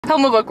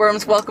Hello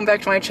bookworms, welcome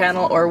back to my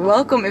channel, or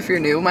welcome if you're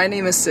new. My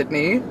name is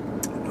Sydney.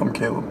 I'm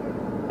Caleb.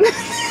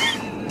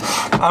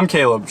 I'm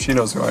Caleb, she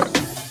knows who I am.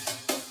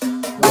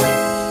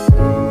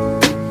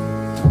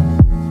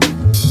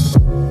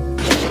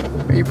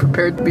 Are you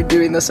prepared to be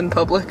doing this in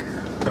public?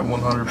 Yeah,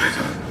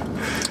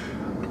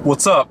 100%.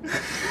 What's up?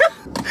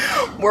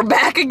 We're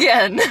back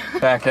again.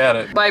 Back at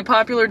it. By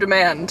popular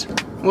demand.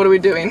 What are we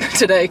doing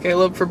today,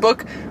 Caleb? For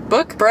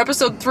for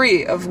episode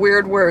 3 of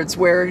Weird Words,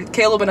 where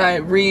Caleb and I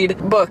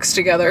read books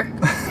together.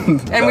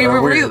 And we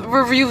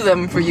review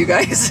them for you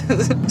guys.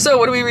 So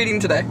what are we reading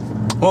today?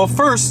 Well,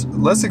 first,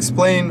 let's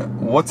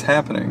explain what's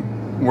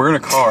happening. We're in a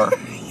car.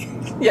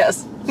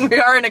 Yes, we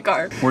are in a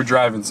car. We're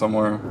driving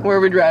somewhere. Where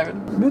are we driving?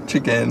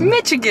 Michigan.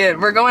 Michigan.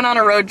 We're going on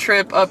a road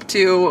trip up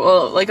to,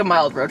 well, like a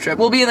mild road trip.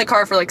 We'll be in the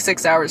car for like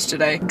 6 hours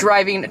today,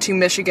 driving to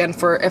Michigan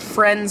for a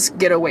friend's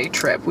getaway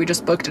trip. We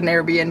just booked an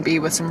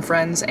Airbnb with some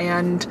friends,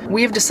 and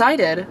we have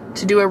decided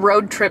to do a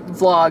road trip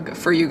vlog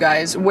for you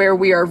guys where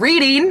we are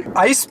reading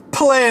Ice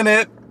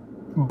Planet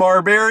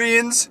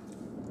Barbarians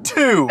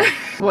 2.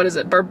 What is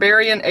it?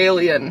 Barbarian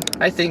Alien,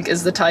 I think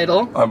is the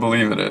title. I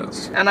believe it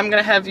is. And I'm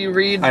gonna have you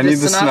read I need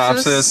the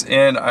synopsis,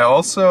 and I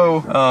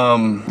also,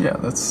 yeah,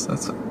 that's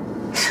it.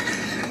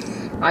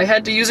 I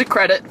had to use a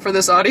credit for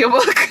this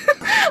audiobook.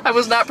 I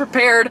was not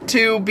prepared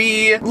to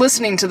be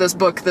listening to this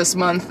book this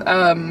month,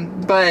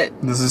 but...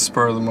 This is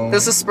spur of the moment.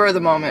 This is spur of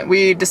the moment.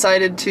 We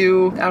decided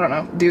to, I don't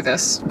know, do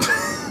this.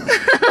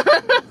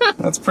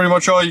 That's pretty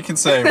much all you can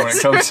say when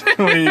it comes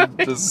to we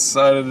just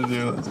decided to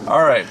do this.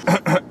 Alright.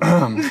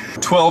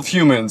 12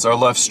 humans are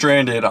left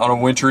stranded on a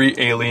wintry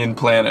alien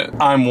planet.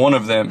 I'm one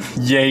of them.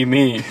 Yay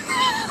me.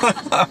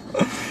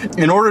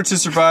 In order to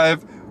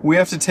survive, we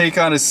have to take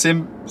on a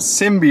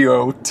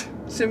symbiote.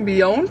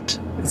 Symbiont?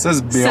 It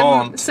says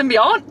beyond.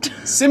 Symbiont?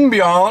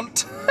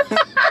 Symbiont.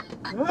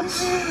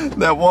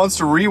 That wants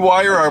to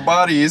rewire our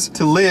bodies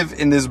to live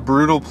in this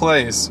brutal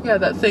place. Yeah,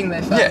 that thing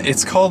they found. Yeah,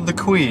 it's called the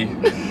Quee.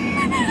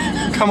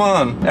 Come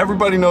on,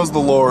 everybody knows the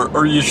lore,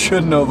 or you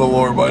should know the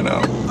lore by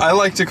now. I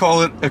like to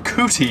call it a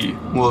cootie.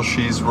 Well,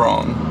 she's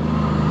wrong.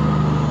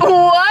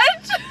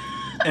 What?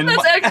 And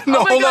That's actually, no,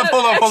 oh my God,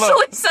 hold up. it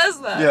actually says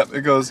that. Yep,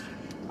 it goes,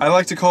 I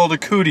like to call it a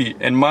cootie,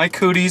 and my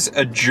cootie's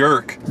a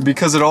jerk,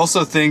 because it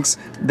also thinks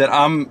that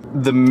I'm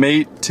the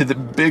mate to the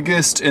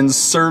biggest and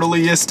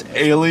surliest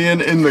alien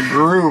in the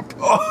group.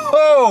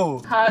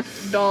 Oh! Hot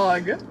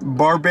dog.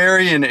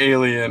 Barbarian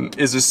Alien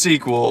is a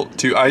sequel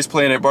to Ice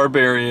Planet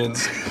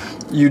Barbarians.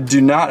 You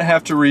do not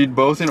have to read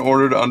both in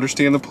order to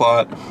understand the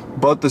plot,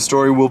 but the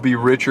story will be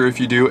richer if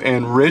you do,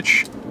 and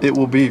rich it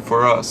will be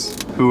for us,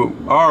 who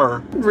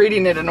are...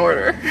 reading it in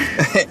order.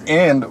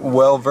 and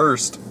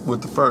well-versed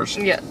with the first.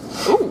 Yeah.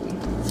 Ooh.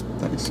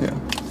 Thanks, yeah.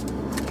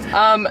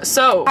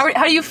 So,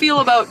 how do you feel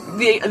about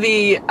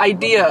the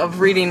idea of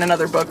reading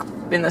another book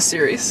in this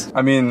series?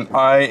 I mean,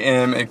 I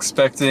am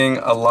expecting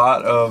a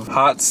lot of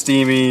hot,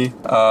 steamy,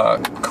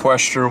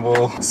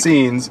 questionable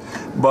scenes,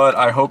 but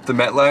I hope the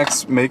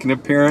Metlaks make an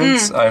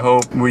appearance. I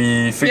hope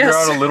we figure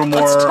out a little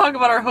more... Let's talk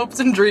about our hopes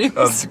and dreams.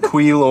 Of the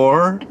Quee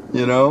lore,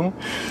 you know?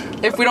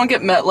 If we don't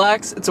get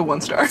Metlaks, it's a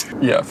 1-star.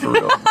 Yeah, for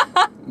real.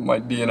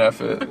 Might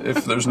DNF it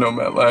if there's no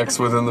Metlaks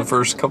within the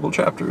first couple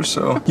chapters,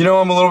 so... You know,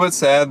 I'm a little bit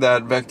sad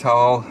that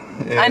Vectal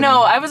and I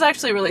know, I was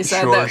actually really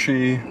sad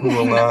Shorshi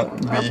will not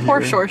be our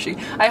poor here. Shorshi.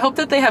 I hope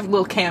that they have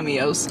little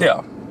cameos.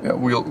 Yeah,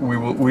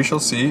 we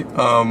shall see.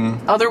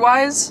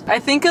 Otherwise, I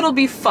think it'll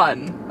be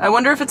fun. I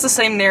wonder if it's the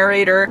same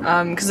narrator,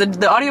 because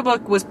the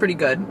audiobook was pretty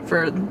good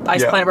for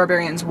Ice Planet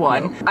Barbarians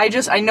 1.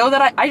 Yeah. I know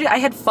that I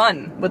had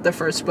fun with the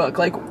first book.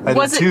 Like,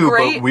 was it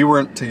great? But we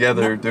weren't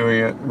together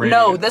doing it.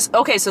 No,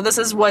 okay, so this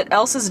is what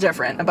else is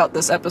different about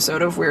this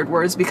episode of Weird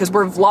Words, because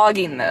we're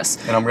vlogging this.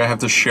 And I'm gonna have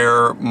to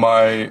share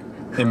my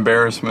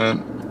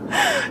embarrassment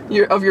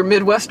of your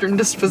Midwestern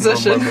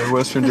disposition. My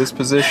Midwestern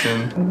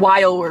disposition.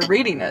 While we're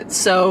reading it.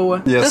 So,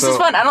 yeah, this is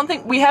fun. I don't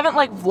think, we haven't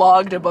like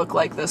vlogged a book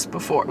like this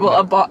before. Well,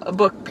 a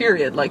book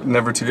period. Like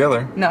Never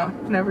Together. No,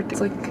 never.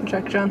 It's like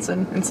Jack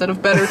Johnson instead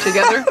of Better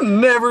Together.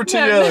 Never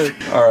Together.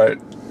 All right.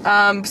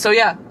 So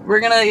yeah, we're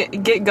gonna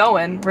get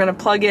going. We're gonna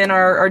plug in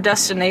our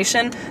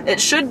destination.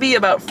 It should be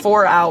about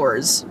 4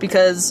 hours,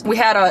 because we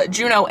had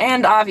Juno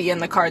and Avi in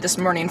the car this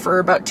morning for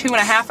about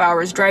 2.5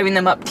 hours, driving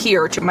them up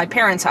here to my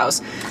parents'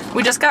 house.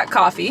 We just got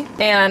coffee,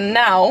 and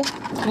now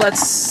let's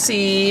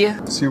see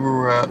where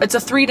we're at. It's a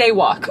 3-day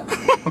walk.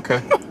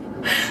 Okay.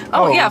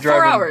 Oh yeah,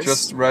 4 hours.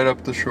 Just right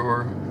up the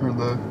shore, or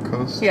the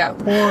coast. Yeah.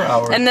 4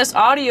 hours. And this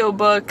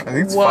audiobook I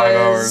think it's 5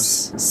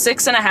 hours.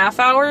 6.5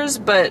 hours,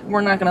 but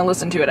we're not gonna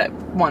listen to it at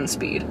 1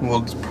 speed.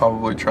 We'll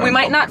probably try. We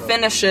might not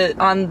finish it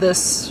on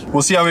this.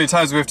 We'll see how many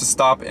times we have to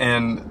stop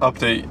and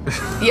update.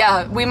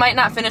 Yeah, we might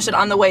not finish it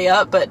on the way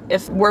up, but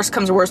if worse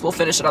comes to worse, we'll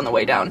finish it on the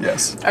way down.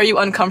 Yes. Are you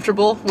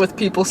uncomfortable with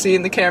people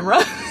seeing the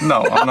camera?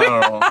 No, I'm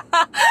not at all.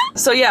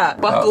 So yeah,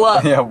 buckle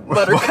up, yeah,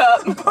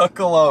 Buttercup.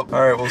 Buckle up.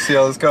 All right, we'll see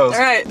how this goes. All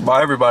right.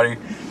 Bye, everybody.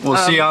 We'll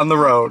see you on the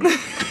road.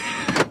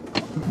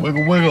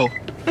 Wiggle, wiggle.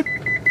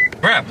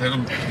 Crap, there's a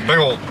big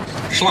old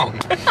slump.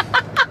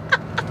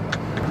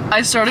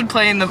 I started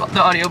playing the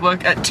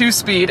audiobook at 2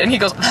 speed and he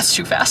goes, that's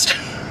too fast.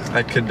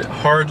 I could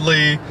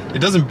hardly, it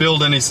doesn't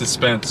build any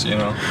suspense, you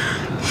know?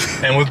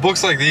 And with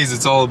books like these,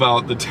 it's all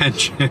about the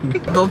tension.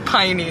 The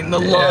pining, the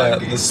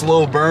lug. Yeah, the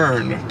slow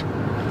burn.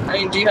 I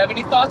mean, do you have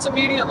any thoughts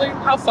immediately?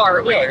 How far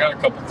are we? Yeah, I got a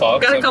couple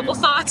thoughts. Got a couple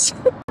thoughts?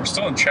 We're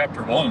still in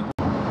chapter 1.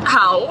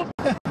 How?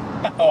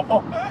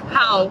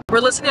 How? We're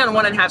listening on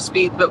 1.5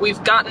 speed, but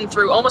we've gotten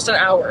through almost an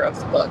hour of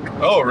the book.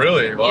 Oh,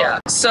 really? Wow. Yeah.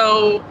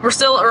 So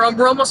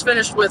we're almost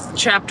finished with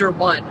chapter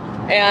 1,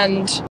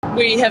 and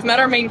we have met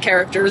our main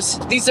characters.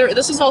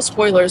 This is all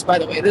spoilers, by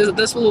the way.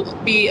 This will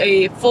be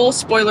a full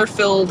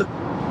spoiler-filled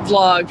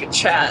vlog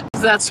chat.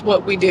 That's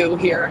what we do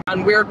here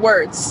on Weird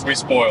Words. We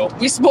spoil.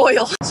 We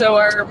spoil. So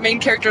our main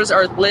characters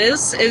are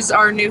Liz is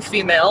our new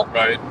female.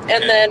 Right.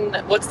 And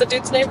then, what's the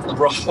dude's name?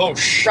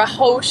 Rahosh.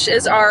 Rahosh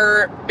is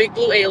our big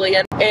blue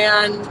alien.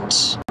 And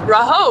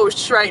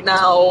Rahosh right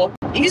now,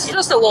 he's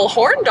just a little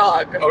horn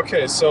dog.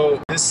 Okay,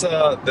 so this,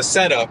 the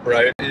setup,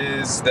 right,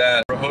 is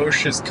that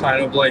Rahosh is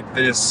kind of like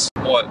this,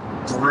 what,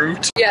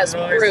 brute? Yes, you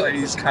know? brute.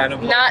 He's kind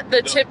of not like,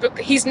 the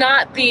typical, he's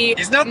not the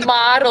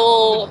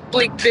model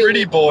bleak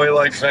pretty boy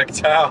like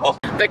Vectal.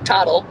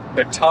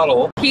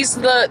 Vectottle. He's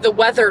the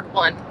weathered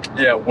one.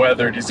 Yeah,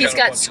 weathered. He's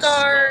got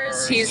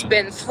scars. He's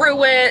been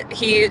through it.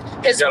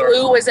 His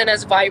blue isn't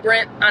as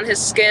vibrant on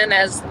his skin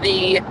as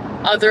the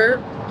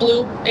other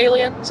blue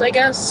aliens, I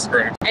guess.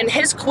 Correct. And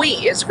his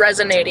Quee is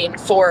resonating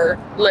for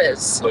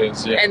Liz.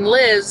 Liz, yeah. And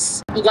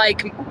Liz,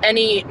 like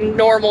any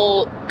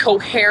normal,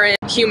 coherent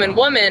human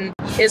woman,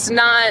 is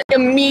not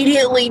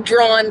immediately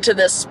drawn to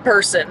this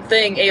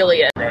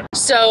alien. Right.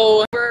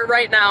 So we're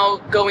right now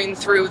going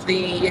through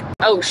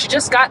she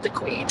just got the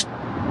Quee.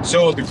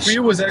 So the Quee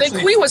was actually The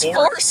Quee was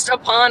forced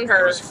upon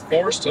her. It was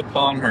forced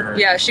upon her.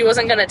 Yeah, she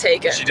wasn't gonna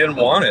take it. She didn't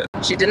want it.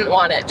 She didn't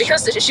want it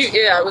because it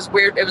was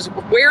weird. It was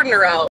weirding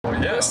her out. Oh,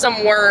 yeah. It was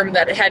some worm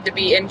that had to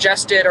be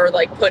ingested or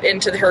like put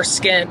into her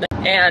skin,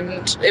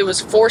 and it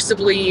was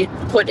forcibly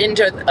put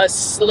into a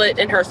slit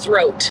in her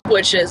throat,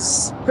 which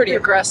is pretty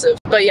aggressive.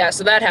 But yeah,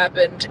 so that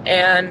happened,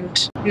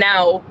 and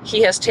now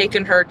he has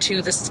taken her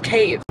to this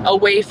cave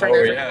away from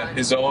everyone. Yeah,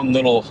 his own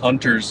little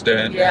hunter's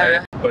den. Yeah.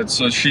 Right? But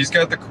so she's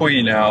got the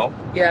Quee now.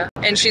 Yeah,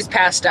 and she's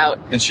passed out.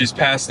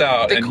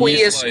 The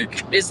Quee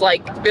is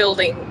like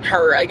building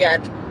her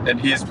again. And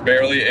he's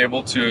barely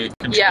able to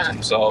control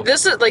himself.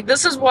 This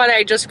is what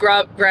I just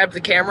grabbed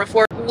the camera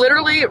for.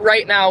 Literally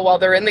right now while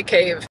they're in the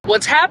cave,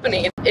 what's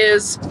happening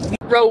is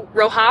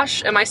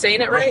Rahosh, am I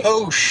saying it right?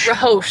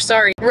 Rahosh,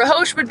 sorry.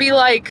 Rahosh would be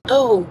like,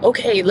 oh,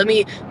 okay, let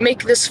me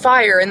make this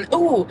fire, and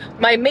oh,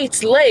 my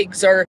mate's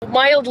legs are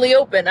mildly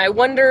open. I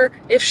wonder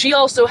if she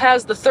also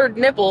has the third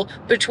nipple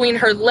between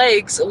her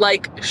legs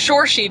like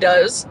she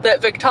does,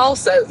 that Vectal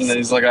says. And then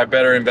he's like, I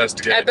better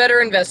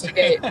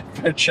investigate.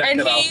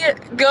 And he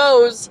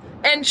goes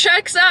and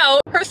checks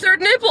out her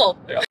third nipple.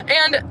 Yeah.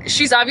 And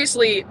she's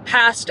obviously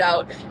passed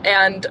out,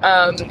 and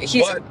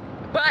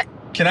but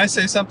can I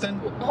say something?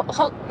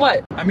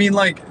 What? I mean,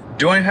 like,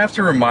 do I have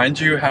to remind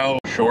you how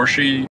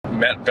Shorshi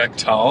met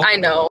Vectal? I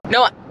know.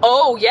 No.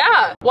 Oh,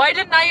 yeah. Why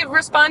didn't I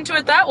respond to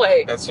it that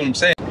way? That's what I'm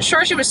saying.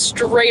 Shorshi was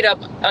straight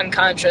up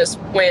unconscious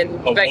when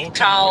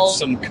Vectal...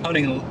 some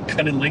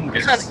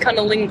cunnilingus.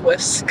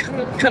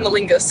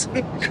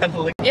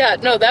 Cunnilingus. Yeah,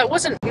 no, that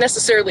wasn't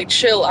necessarily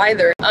chill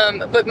either.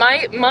 But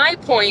my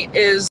point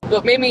is,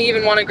 what made me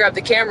even want to grab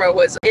the camera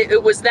was,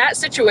 it was that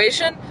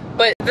situation.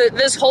 But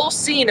this whole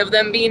scene of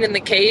them being in the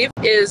cave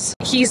is,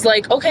 he's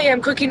like, okay,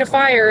 I'm cooking a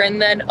fire,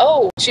 and then,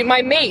 oh, she's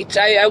my mate.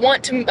 I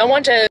want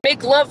to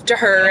make love to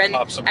her, and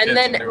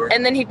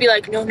then he'd be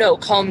like, no,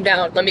 calm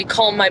down. Let me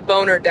calm my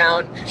boner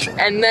down.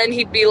 And then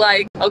he'd be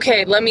like,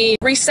 okay, let me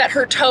reset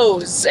her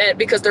toes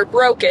because they're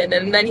broken.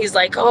 And then he's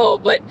like, oh,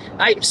 but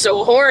I'm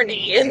so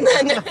horny. And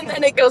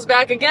then it goes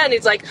back again.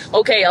 He's like,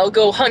 okay, I'll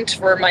go hunt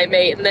for my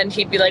mate. And then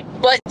he'd be like,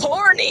 but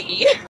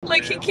horny.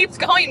 Like, he keeps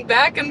going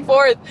back and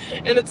forth,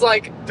 and it's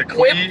like, the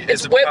Quee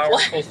is a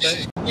powerful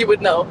thing. You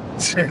would know.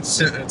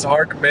 It's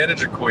hard to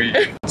manage a Quee.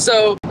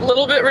 So, a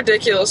little bit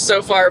ridiculous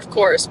so far, of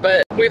course,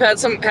 but we've had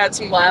some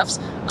laughs.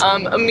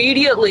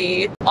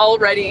 Immediately,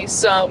 already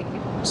some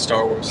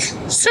Star Wars.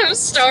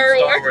 Star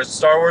Wars.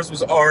 Star Wars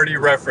was already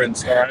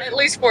referenced, all right? At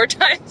least 4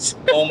 times.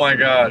 Oh my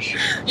gosh.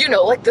 You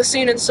know, like the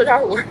scene in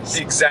Star Wars.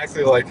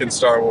 Exactly like in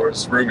Star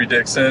Wars. Ruby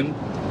Dixon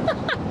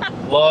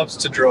loves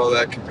to draw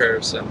that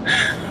comparison.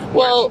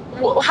 Well,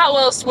 how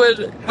else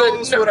would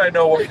I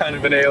know what kind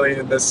of an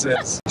alien this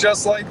is?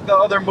 Just like the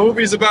other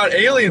movies about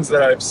aliens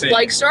that I've seen.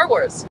 Like Star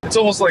Wars. It's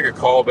almost like a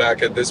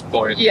callback at this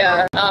point.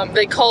 Yeah,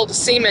 they called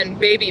semen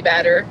baby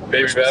batter.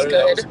 Baby batter,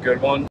 that was a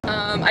good one.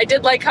 I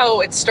did like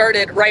how it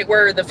started right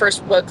where the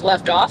first book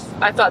left off.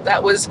 I thought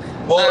that was...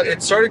 Well,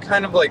 it started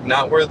kind of like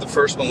not where the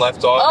first one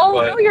left off. Oh,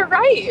 no, you're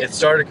right. It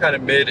started kind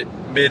of mid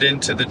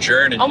into the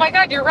journey. Oh my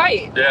god, you're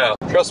right. Yeah,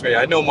 trust me,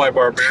 I know my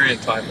Barbarian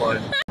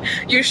timeline.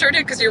 You sure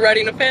did, because you're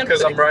writing a fanfic.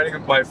 Because I'm writing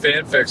my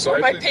fanfic, so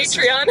my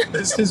Patreon.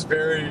 This is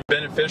very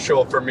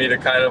beneficial for me to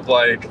kind of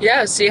like...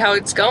 Yeah, see how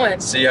it's going.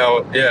 See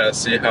how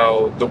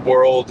the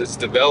world is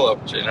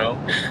developed, you know?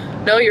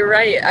 No, you're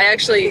right. I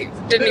actually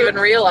didn't even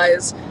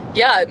realize.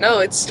 Yeah, no,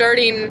 it's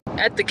starting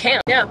at the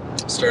camp. Yeah.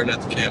 Starting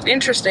at the camp.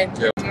 Interesting.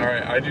 Yep.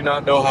 Alright, I do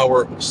not know how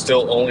we're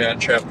still only on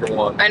chapter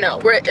 1. I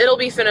know. It'll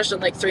be finished in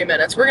like 3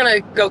 minutes. We're gonna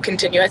go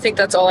continue. I think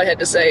that's all I had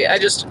to say. I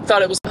just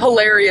thought it was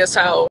hilarious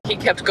how he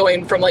kept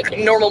going from like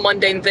normal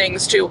mundane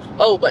things to,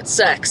 oh, but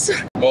sex.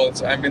 Well,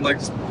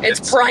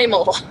 it's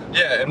primal.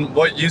 Yeah, and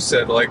what you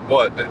said, like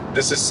what?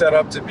 This is set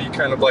up to be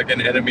kind of like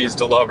an enemies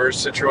to lovers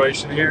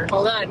situation here.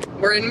 Hold on.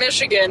 We're in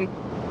Michigan.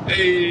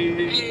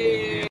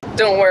 Hey.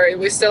 Don't worry,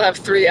 we still have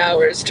 3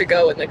 hours to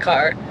go in the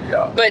car.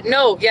 Yeah. But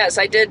no, yes,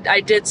 I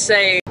did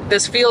say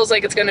this feels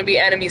like it's going to be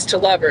enemies to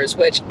lovers,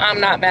 which I'm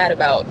not mad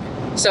about.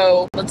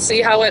 So let's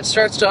see how it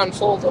starts to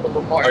unfold a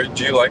little more.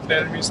 Do you like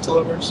enemies to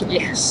lovers?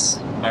 Yes.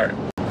 All right.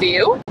 Do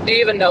you? Do you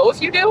even know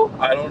if you do?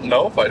 I don't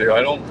know if I do.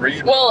 I don't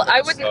read. Well,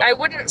 I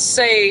wouldn't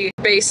say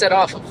base it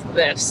off of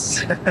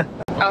this.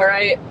 All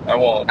right. I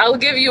won't. I'll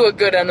give you a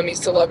good enemies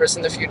to lovers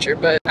in the future,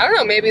 but I don't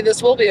know. Maybe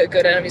this will be a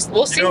good enemies.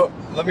 We'll see. You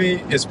know,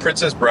 is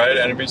Princess Bride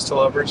enemies to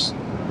lovers?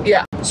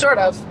 Yeah, sort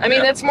of. I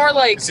mean, it's more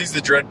like... 'Cause he's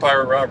the Dread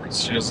Pirate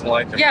Roberts. She doesn't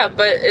like him. Yeah,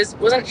 but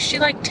wasn't she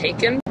like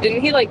taken?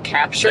 Didn't he like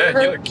capture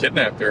her? Yeah, he like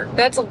kidnapped her.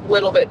 That's a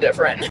little bit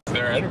different.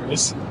 They're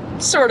enemies.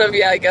 Sort of,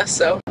 yeah, I guess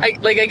so. I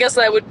guess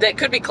that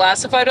could be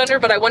classified under,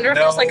 but I wonder if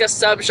there's like a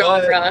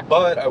subgenre.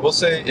 But I will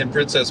say, in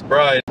Princess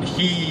Bride,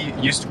 he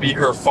used to be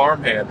her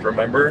farmhand,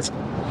 remember?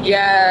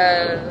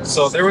 Yeah.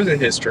 So there was a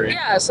history.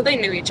 Yeah, so they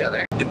knew each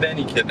other. And then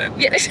he kidnapped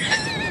her. Yeah.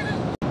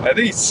 I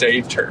think he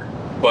saved her,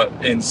 but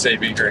in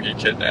saving her, he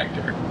kidnapped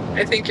her.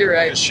 I think you're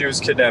right. She was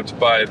kidnapped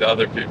by the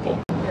other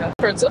people. Yeah,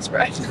 Princess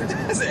Bride.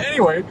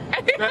 Anyway,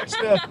 back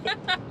to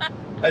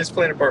I just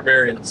played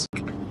Barbarians.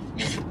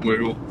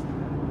 Wiggle.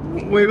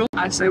 Wiggle.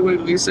 I say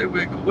wiggle, you say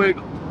wiggle.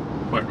 Wiggle.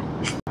 Wiggle.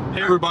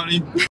 Hey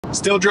everybody,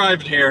 still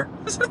driving here.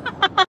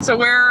 So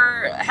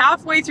we're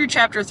halfway through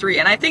chapter 3,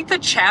 and I think the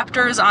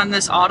chapters on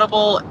this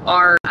Audible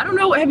are, I don't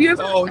know, have you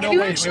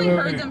actually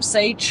heard them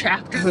say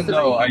chapter 3?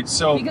 No,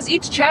 because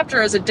each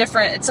chapter is a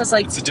different, it says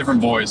like... It's a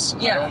different voice.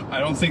 Yeah. I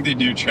don't think they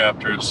do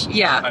chapters.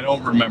 Yeah. I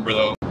don't remember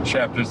though.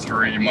 Chapter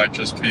 3 might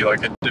just be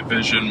like a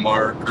division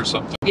mark or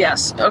something.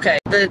 Yes, okay.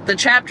 The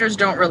chapters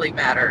don't really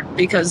matter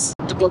because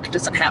the book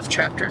doesn't have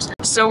chapters.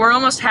 So we're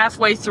almost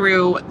halfway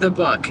through the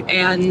book,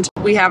 and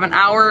we have an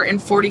hour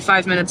and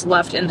 45 minutes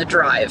left in the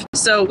drive.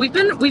 So we've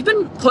been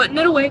putting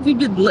it away. We've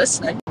been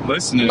listening.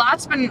 Listening. A lot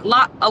has been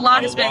going. A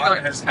lot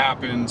has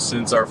happened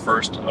since our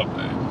first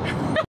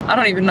update. I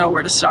don't even know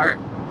where to start.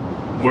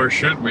 Where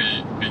should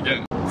we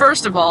begin?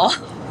 First of all,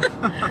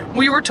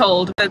 we were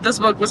told that this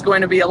book was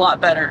going to be a lot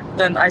better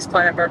than Ice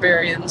Planet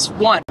Barbarians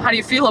 1. How do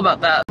you feel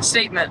about that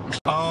statement?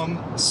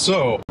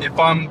 So, if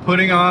I'm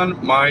putting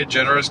on my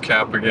generous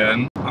cap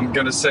again, I'm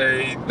gonna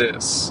say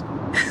this.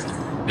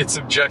 It's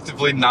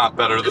objectively not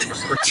better than the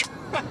first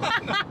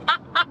one.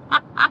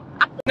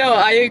 No,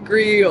 I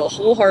agree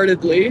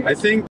wholeheartedly. I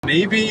think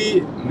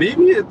maybe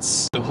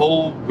it's the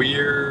whole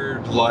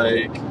weird,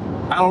 like,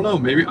 I don't know,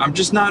 maybe I'm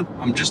just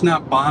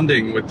not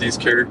bonding with these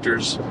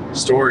characters'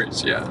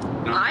 stories yet.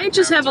 No, I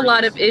just have a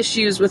lot of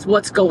issues with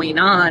what's going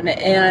on,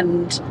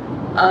 and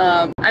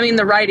I mean,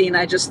 the writing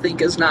I just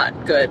think is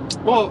not good.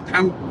 Well,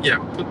 yeah,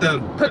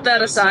 put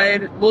that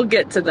aside. We'll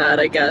get to that,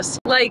 I guess.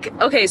 Like,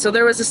 okay, so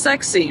there was a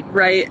sex scene,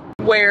 right?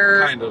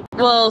 Where, kind of.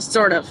 Well,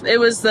 sort of. It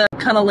was the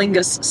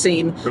cunnilingus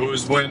scene. It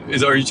was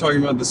are you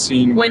talking about the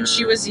scene when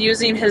she was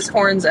using his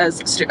horns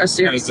as a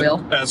steering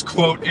wheel? As,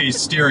 quote, a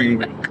steering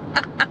wheel.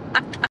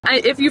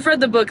 If you've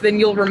read the book, then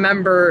you'll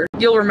remember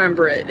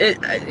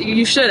it.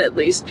 You should, at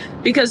least,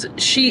 because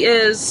she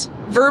is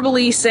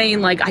verbally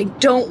saying, like, I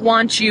don't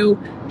want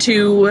you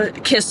to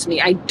kiss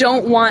me. I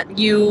don't want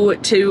you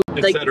to,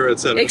 like,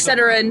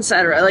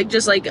 etc. Like,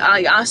 just like,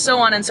 so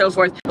on and so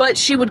forth. But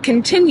she would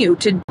continue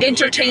to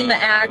entertain the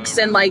acts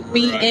and, like,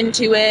 be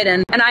into it.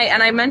 And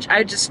I mentioned,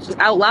 I just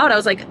out loud, I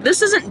was like,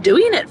 this isn't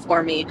doing it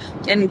for me.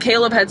 And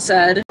Caleb had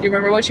said, do you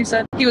remember what you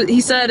said? He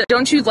said,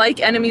 don't you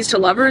like enemies to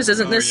lovers?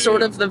 Isn't this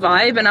sort of the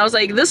vibe? And I was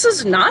like, this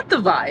is not the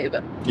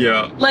vibe.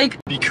 Yeah. Like,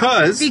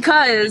 because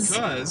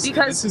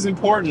this is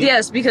important.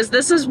 Yes, because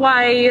this is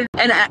why,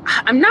 and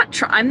I'm not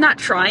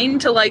trying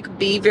to, like,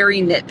 be very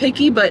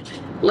nitpicky, but,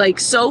 like,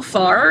 so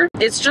far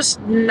it's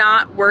just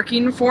not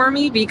working for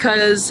me,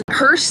 because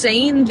her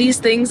saying these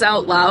things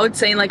out loud,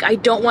 saying, like, I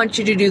don't want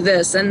you to do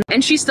this, and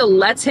she still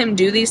lets him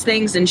do these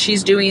things, and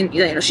she's doing,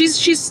 you know,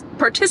 she's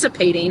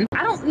participating.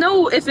 I don't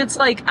know if it's,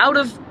 like, out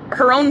of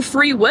her own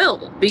free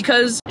will,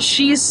 because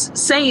she's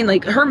saying,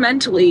 like, her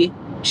mentally,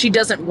 she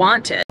doesn't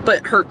want it,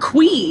 but her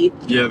quee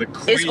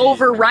is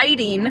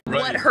overriding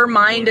what her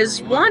mind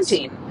is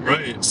wanting.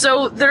 Right.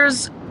 So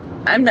there's,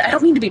 I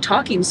don't mean to be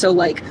talking so,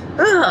 like,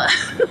 ugh.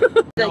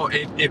 No,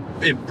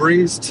 it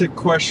brings to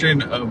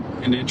question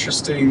an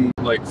interesting,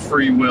 like,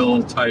 free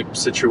will type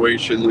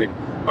situation. Like,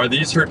 are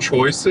these her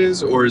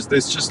choices, or is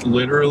this just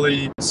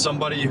literally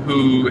somebody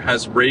who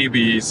has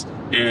rabies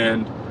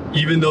and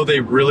even though they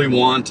really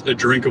want a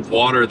drink of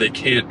water, they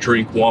can't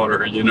drink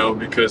water, you know,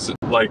 because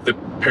like the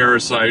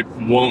parasite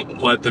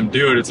won't let them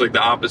do it. It's like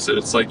the opposite.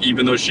 It's like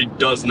even though she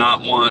does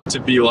not want to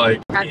be like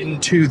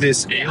into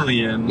this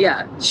alien.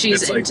 Yeah,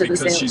 she's it's like into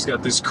this alien. because she's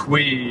got this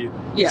Codie.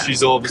 Yeah.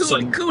 She's all of a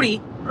sudden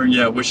Codie. Or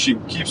yeah, what she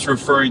keeps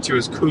referring to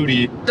as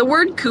Codie. The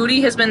word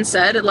Codie has been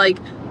said like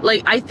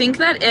I think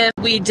that if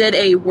we did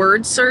a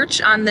word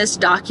search on this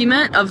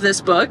document of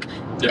this book,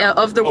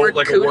 of the word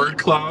like Codie, a word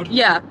cloud.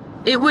 Yeah,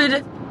 it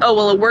would. Oh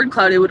well, a word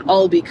cloud, it would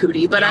all be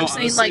Codie. But I'm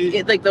saying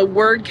honestly, like the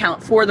word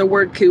count for the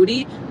word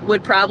Codie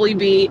would probably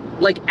be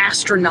like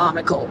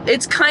astronomical.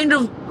 It's kind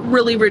of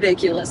really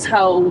ridiculous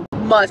how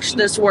much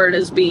this word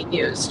is being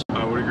used.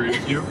 I would agree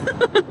with you.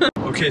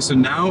 Okay, so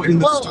now in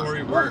the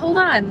story well, hold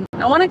on.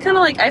 I want to kind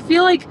of like, I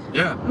feel like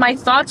my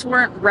thoughts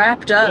weren't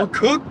wrapped up. Well,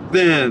 cook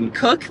then.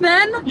 Cook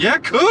then? Yeah,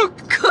 cook.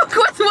 Cook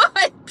with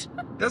what?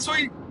 That's why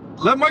you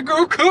let my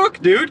girl cook,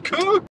 dude.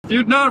 Cook. If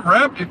you're not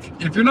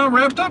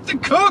wrapped up, then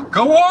cook.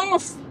 Go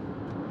off.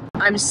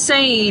 I'm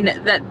saying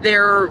that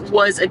there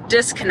was a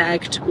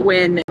disconnect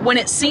when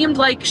it seemed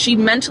like she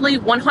mentally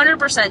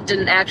 100%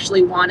 didn't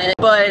actually want it,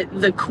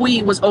 but the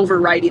Queen was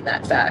overriding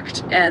that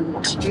fact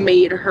and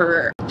made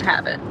her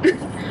have it.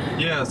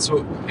 Yeah,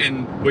 so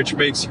which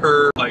makes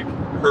her like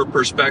her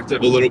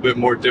perspective a little bit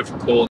more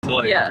difficult to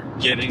like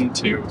get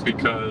into,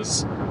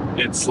 because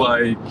it's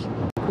like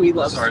we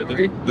love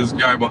Tori. This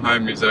guy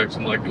behind me is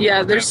acting like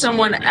there's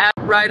someone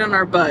right on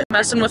our butt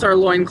messing with our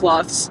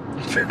loincloths.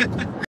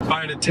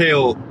 Find a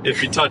tail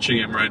if you're touching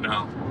him right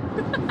now.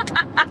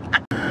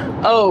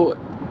 Oh,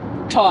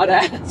 taut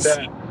ass.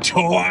 That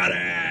taut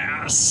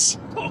ass.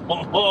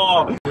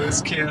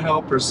 Liz can't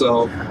help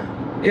herself.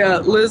 Yeah,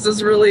 Liz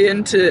is really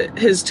into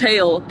his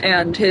tail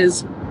and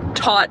his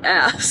taut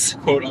ass.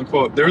 Quote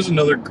unquote. There was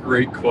another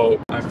great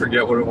quote. I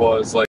forget what it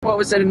was. Like, what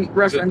was it in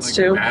reference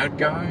to? Bad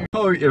guy?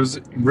 Oh, it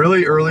was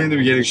really early in the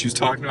beginning. She was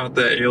talking about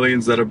the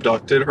aliens that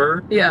abducted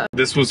her. Yeah.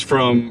 This was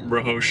from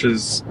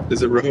Rahosh's.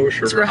 Is it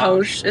Rahosh or It's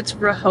Rahosh. It's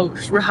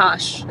Rahosh.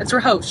 Rahosh. It's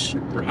Rahosh.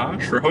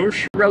 Rahosh?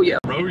 Rahosh? Royo.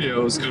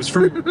 Royo's. It was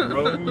from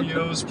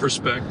Royo's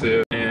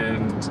perspective,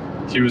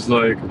 and he was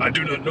like, I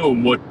do not know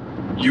what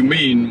you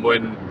mean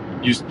when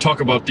you talk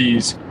about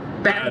these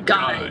bad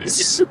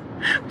guys.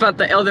 About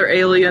the other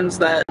aliens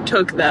that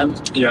took them.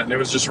 Yeah, and it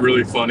was just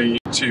really funny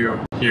to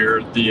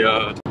hear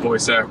the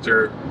voice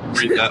actor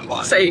read that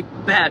line. Say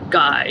bad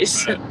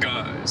guys. Bad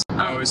guys.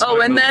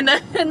 And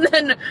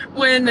then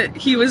when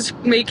he was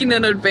making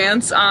an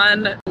advance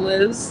on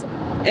Liz,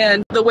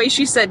 and the way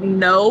she said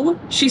no,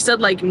 she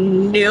said like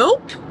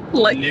nope,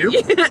 like nope.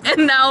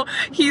 And now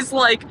he's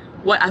like,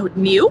 what?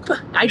 Nope.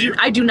 I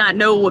do not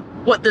know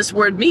what this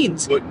word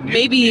means.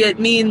 Maybe it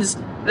means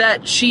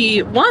that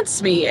she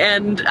wants me,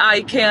 and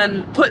I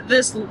can put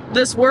this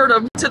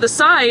word to the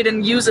side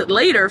and use it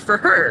later for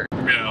her.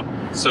 Yeah.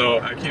 So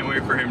I can't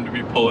wait for him to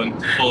be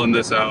pulling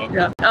this out.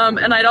 Yeah.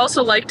 And I'd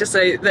also like to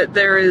say that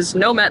there is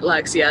no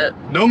Metlax yet.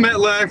 No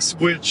Metlax,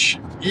 which,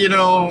 you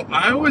know,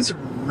 I was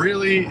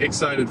really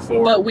excited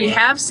for. But we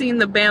have seen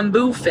the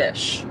bamboo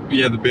fish.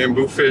 Yeah, the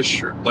bamboo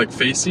fish, like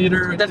face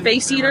eater. The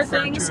face eater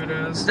things.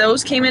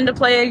 Those came into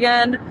play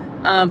again.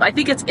 I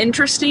think it's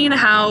interesting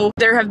how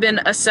there have been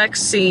a sex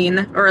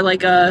scene, or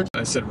like I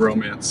said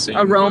romance scene.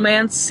 A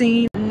romance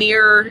scene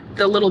near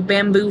the little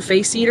bamboo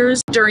face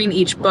eaters during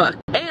each book.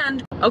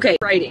 And, okay,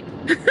 writing.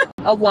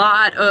 A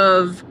lot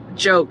of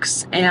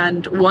jokes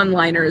and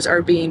one-liners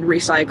are being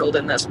recycled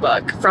in this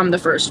book from the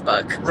first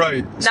book.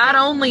 Right. Not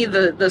only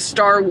the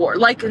Star Wars,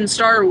 like in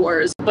Star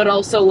Wars, but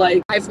also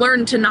like, I've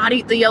learned to not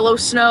eat the yellow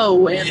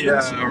snow. And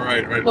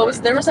right.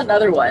 There was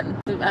another one.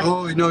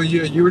 Oh, no,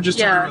 yeah, you were just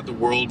talking about the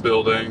world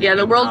building. Yeah,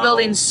 the world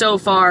building so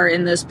far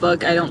in this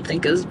book I don't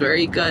think is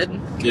very good.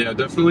 Yeah,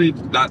 definitely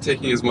not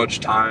taking as much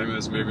time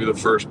as maybe the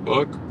first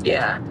book.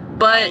 Yeah.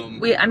 But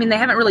they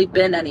haven't really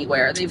been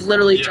anywhere. They've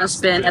literally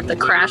just been at the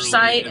crash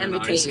site and the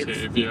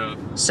cave. Yeah.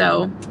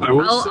 So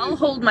I'll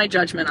hold my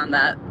judgment on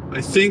that. I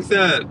think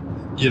that,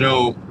 you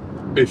know,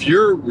 if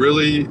you're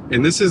really,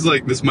 and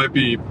this might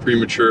be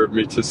premature of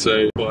me to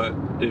say, but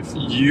if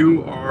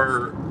you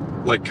are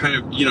like kind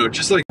of, you know,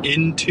 just like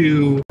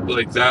into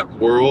like that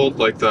world,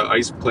 like the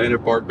Ice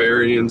Planet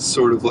Barbarians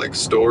sort of like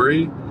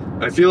story,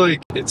 I feel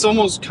like it's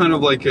almost kind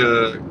of like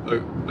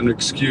an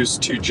excuse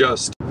to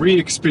just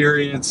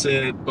re-experience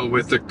it, but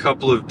with a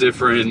couple of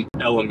different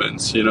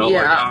elements, you know,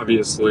 like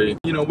obviously,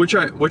 you know, which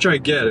I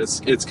get.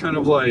 It's kind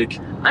of like,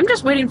 I'm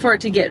just waiting for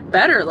it to get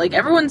better. Like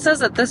everyone says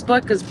that this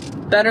book is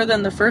better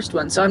than the first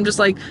one, so I'm just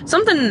like,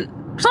 something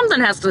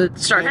has to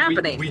start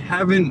happening. We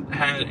haven't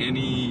had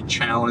any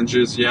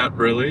challenges yet,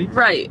 really.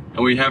 Right.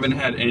 And we haven't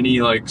had any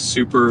like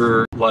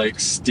super like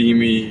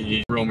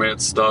steamy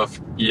romance stuff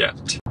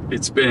yet.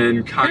 It's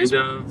been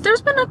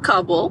there's been a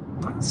couple.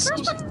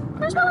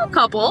 There's been a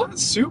couple. Not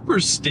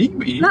super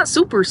steamy. Not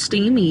super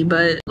steamy,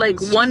 but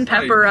like one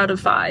pepper out of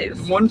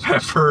 5. One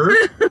pepper.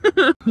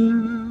 I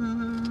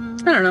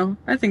don't know.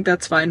 I think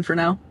that's fine for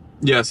now.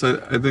 Yes,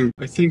 I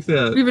think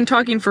that... We've been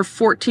talking for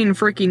 14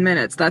 freaking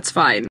minutes. That's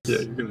fine. Yeah,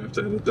 you're gonna have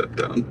to edit that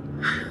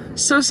down.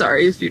 So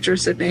sorry, future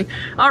Sydney.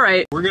 All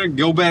right. We're gonna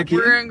go back in.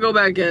 We're gonna go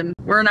back in.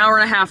 We're an hour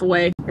and a half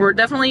away. We're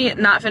definitely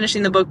not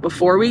finishing the book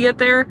before we get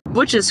there,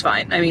 which is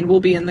fine. I mean,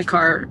 we'll be in the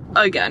car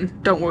again.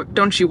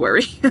 Don't you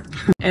worry.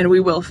 And we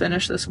will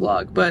finish this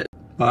vlog, but...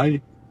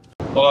 Bye.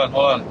 Hold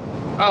on.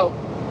 Oh.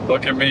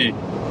 Look at me.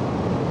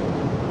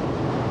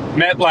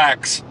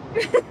 Metlax.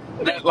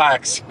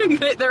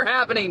 Metlax. They're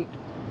happening.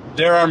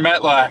 There are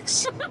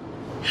Metlax.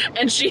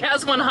 And she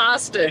has one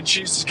hostage. And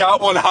she's got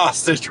one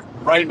hostage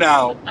right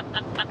now.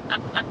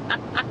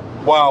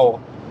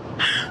 Wow.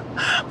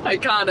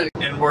 Iconic.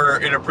 And we're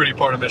in a pretty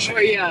part of Michigan.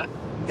 Oh, yeah.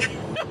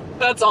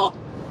 That's all.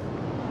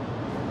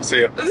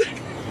 See ya.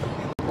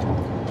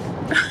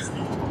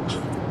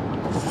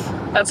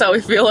 That's how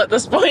we feel at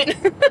this point.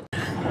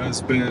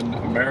 It's been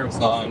a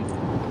marathon.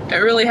 It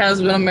really has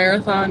been a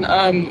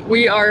marathon.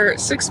 We are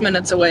 6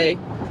 minutes away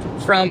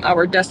from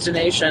our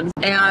destination,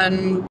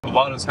 and a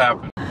lot has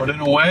happened, but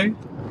in a way,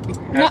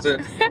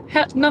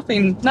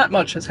 not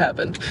much has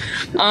happened.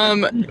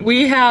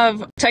 We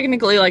have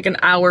technically like an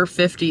hour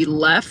 50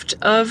 left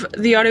of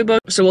the audiobook,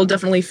 so we'll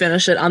definitely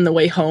finish it on the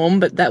way home,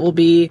 but that will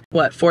be,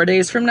 what, 4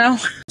 days from now?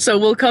 So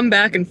we'll come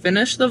back and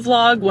finish the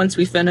vlog once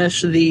we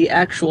finish the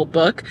actual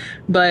book,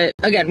 but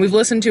again, we've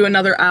listened to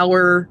another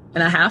hour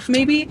and a half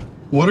maybe.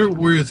 What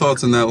were your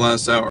thoughts in that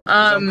last hour?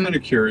 I'm kind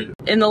of curious.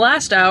 In the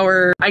last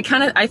hour, I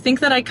think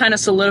that I kind of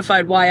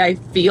solidified why I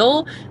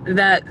feel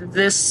that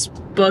this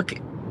book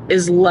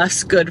is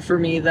less good for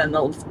me than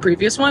the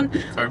previous one.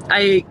 Okay.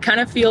 I kind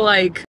of feel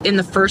like in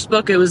the first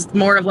book, it was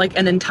more of like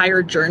an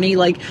entire journey.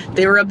 Like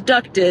they were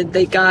abducted,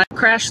 they got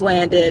crash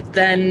landed,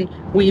 then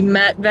we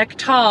met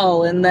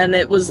Vectal, and then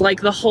it was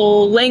like the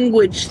whole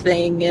language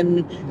thing,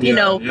 and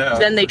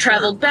then they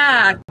traveled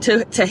back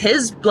to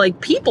his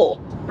like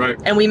people. Right.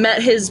 And we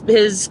met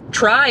his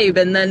tribe,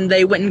 and then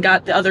they went and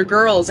got the other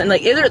girls, and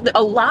like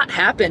a lot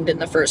happened in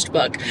the first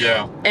book.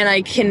 Yeah. And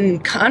I can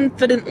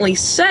confidently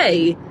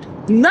say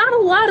not a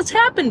lot has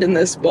happened in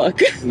this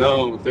book.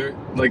 No, they're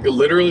like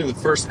literally the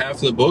first half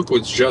of the book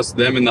was just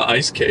them in the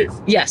ice cave.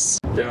 Yes.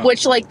 Yeah.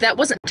 Which like that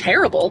wasn't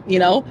terrible, you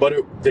know? But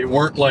they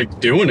weren't like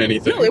doing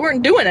anything. No, they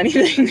weren't doing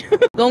anything.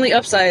 The only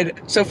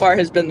upside so far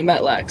has been the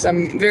Metlax.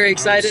 I'm very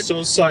excited.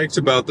 I'm so psyched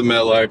about the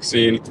Metlax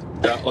scene.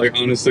 That, like,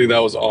 honestly, that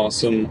was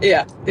awesome.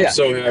 Yeah. I'm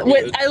so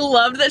happy. I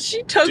love that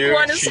she took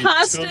one as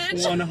hostage. She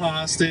took one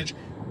hostage.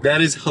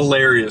 That is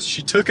hilarious.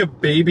 She took a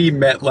baby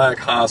Metlax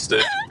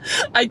hostage.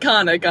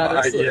 Iconic,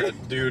 honestly. Yeah,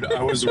 dude,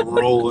 I was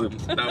rolling.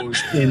 That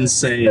was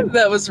insane.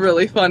 That was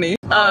really funny.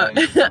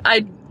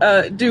 I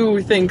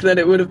do think that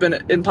it would have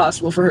been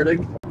impossible for her to...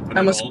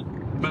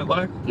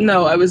 Metlax?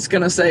 No, I was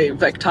gonna say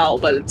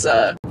Vectal, but it's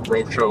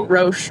Royo.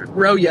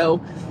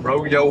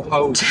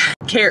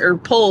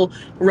 Pull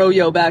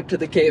Royo back to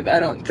the cave. I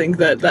don't think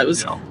that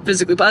was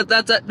physically, but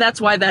that's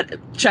why that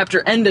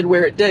chapter ended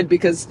where it did,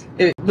 because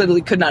it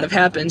literally could not have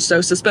happened. So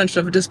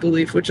suspension of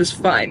disbelief, which is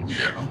fine.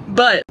 Yeah.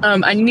 But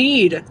I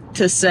need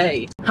to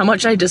say how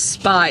much I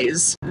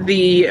despise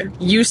the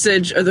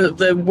usage or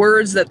the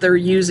words that they're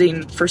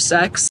using for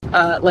sex,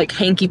 like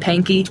hanky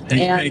panky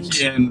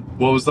and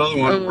what was the other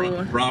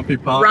one? Rompy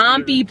pompy.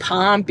 Rompy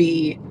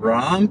pompy.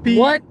 Rompy.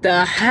 What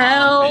the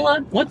hell?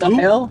 Pompy. What the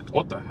hell?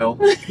 What the hell?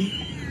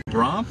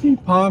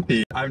 Rompy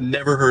pompy. I've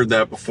never heard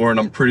that before, and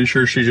I'm pretty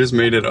sure she just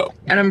made it up.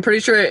 And I'm pretty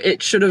sure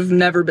it should have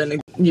never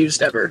been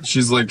used ever.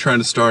 She's like trying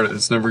to start it.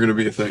 It's never going to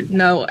be a thing.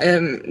 No,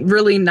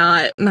 really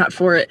not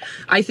for it.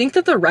 I think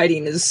that the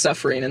writing is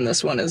suffering in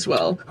this one as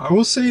well. I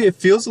will say it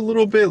feels a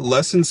little bit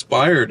less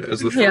inspired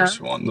as the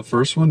first one. The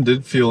first one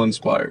did feel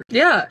inspired.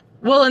 Yeah.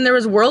 Well, and there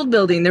was world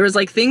building. There was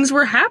like things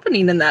were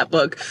happening in that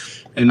book.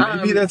 And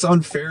maybe that's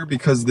unfair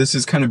because this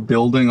is kind of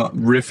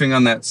riffing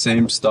on that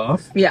same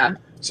stuff. Yeah.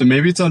 So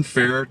maybe it's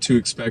unfair to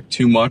expect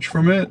too much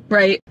from it.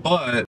 Right.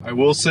 But I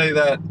will say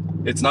that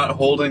it's not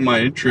holding my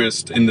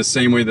interest in the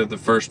same way that the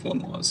first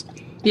one was.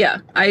 Yeah,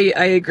 I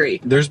agree.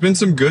 There's been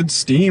some good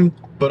steam,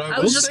 but I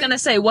was just gonna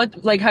say,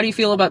 how do you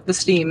feel about the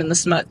steam and the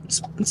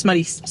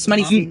smutty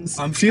scenes?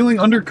 I'm feeling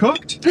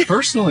undercooked,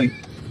 personally.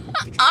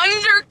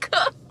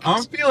 Undercooked?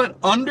 I'm feeling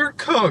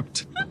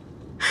undercooked.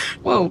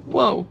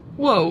 Whoa.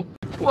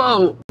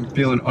 I'm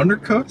feeling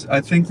undercooked.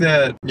 I think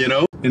that,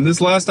 in this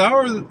last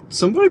hour,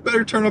 somebody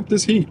better turn up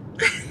this heat.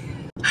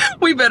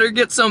 We better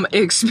get some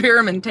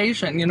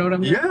experimentation, you know what I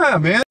mean? Yeah,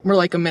 man. We're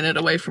like a minute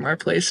away from our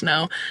place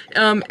now.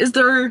 Is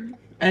there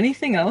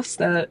anything else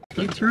that...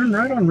 Can you turn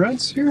right on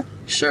reds here?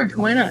 Sure,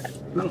 why not? I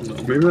don't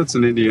know. Maybe that's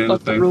an Indiana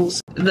thing. The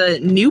rules. The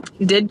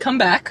Noop did come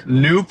back.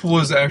 Noop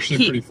was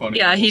actually pretty funny.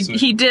 Yeah,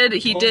 he did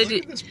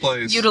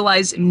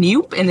utilize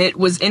Noop, and it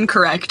was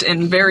incorrect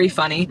and very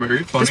funny.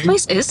 Very funny. This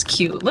place is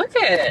cute. Look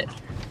at it.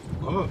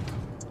 Look.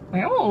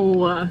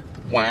 Wow.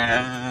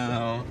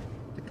 Wow.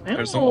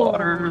 There's the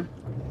water.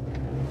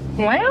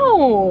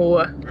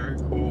 Wow. Very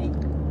cool.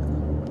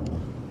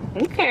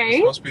 Okay.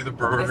 This must be the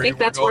brewery. I think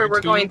that's where we're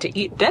going to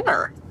eat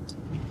dinner.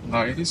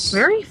 Nice.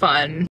 Very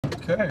fun.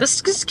 Okay. Okay.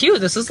 This is cute.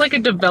 This is like a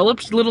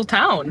developed little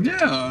town.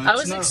 Yeah. I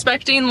was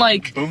expecting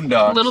like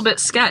boondocks. a little bit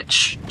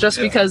sketch, just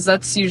because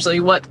that's usually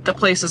what the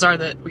places are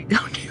that we go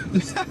to.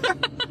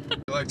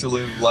 I like to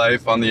live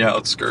life on the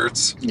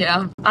outskirts.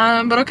 Yeah.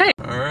 But okay.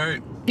 All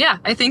right. Yeah,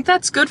 I think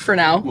that's good for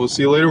now. We'll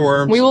see you later,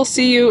 worms. We will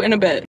see you in a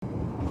bit.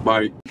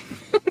 Bye.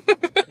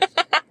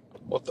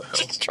 What the hell?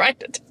 Just trying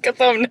to take a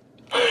thumbnail.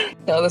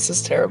 No, this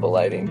is terrible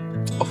lighting.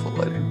 Awful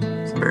lighting.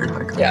 It's very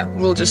likely. Yeah,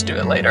 we'll just do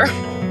it later.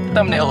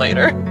 Thumbnail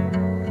later.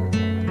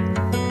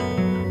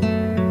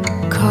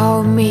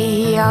 Call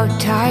me out,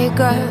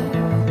 tiger.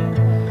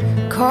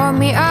 Call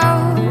me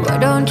out, why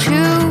don't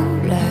you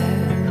love?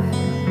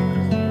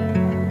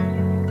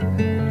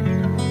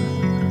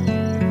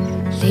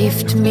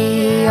 Lift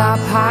me up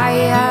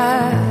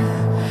higher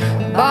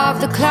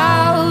above the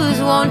clouds,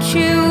 won't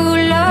you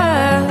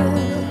love?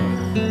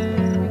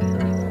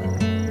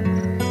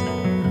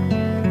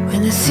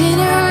 When the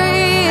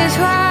scenery is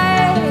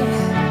right,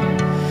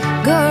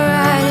 go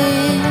right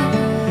in.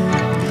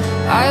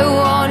 I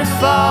wanna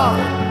fall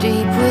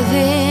deep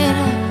within.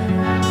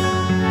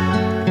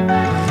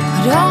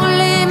 Don't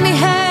leave me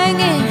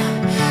hanging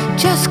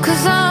just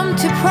 'cause I'm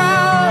too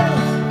proud.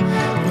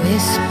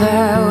 Whisper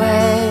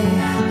away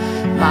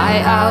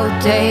my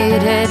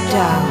outdated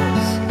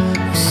doubts.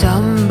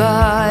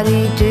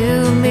 Somebody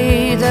do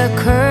me the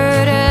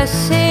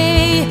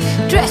courtesy,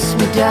 dress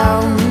me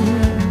down.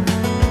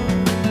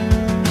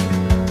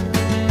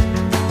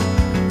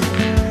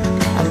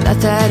 I'm not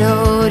that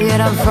old yet,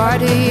 I'm far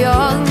too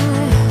young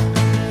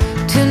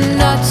to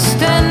not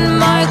stand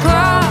my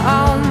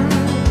ground.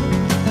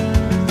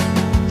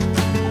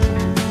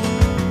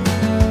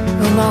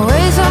 But my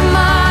ways are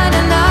mine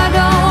and I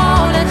don't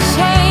wanna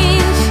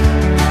change,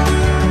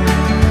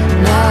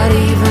 not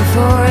even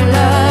for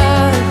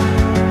love.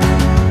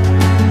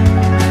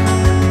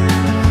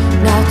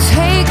 Now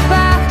take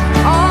back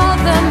all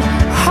them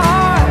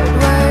hard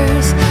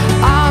words.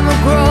 I'm a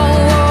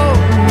grown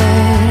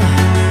man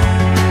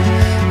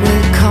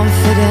with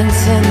confidence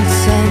and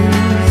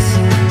sense.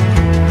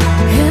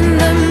 In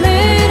the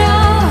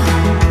middle,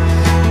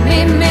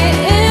 meet me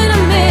in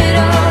the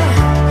middle.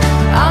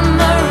 I'm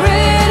a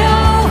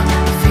riddle,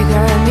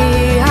 figure me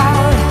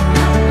out.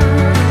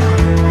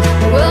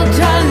 We'll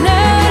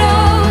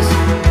tornadoes,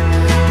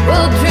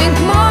 we'll drink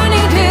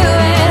morning dew,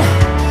 and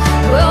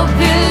we'll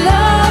be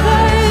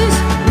lovers,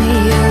 me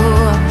you.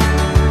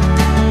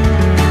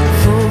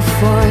 Full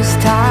force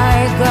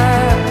tiger,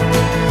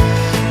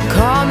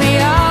 call me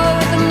out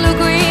with them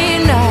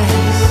blue-green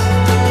eyes.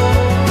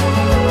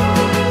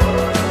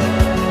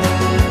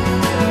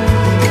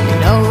 You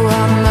know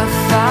I'm a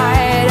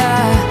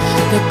fighter,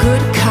 the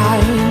good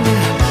kind,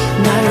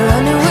 not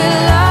running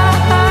with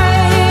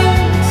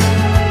lights.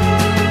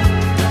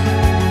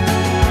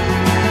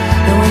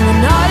 And when the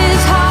night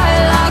is high,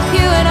 like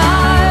you and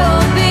I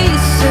will be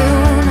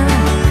soon,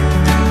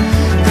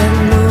 then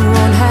we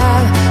won't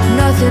have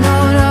nothing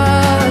on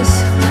us.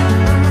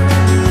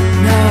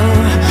 No,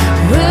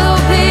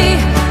 we'll be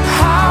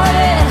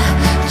howling,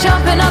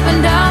 jumping up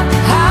and down,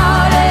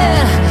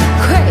 howling,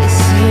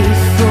 crazy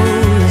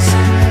fools,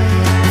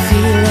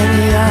 feeling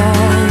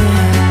young.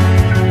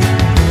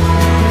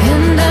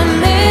 In the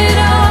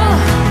middle,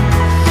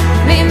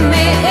 meet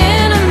me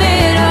in the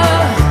middle.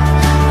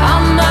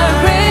 I'm a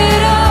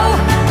riddle,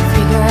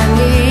 figure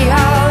me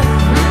out.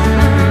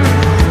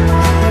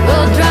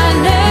 We'll dry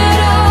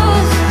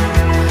needles,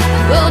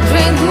 we'll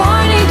drink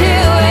morning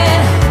dew,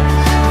 and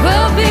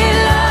we'll be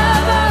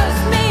lovers,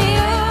 me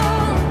you.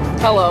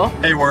 Hello.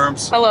 Hey,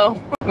 worms.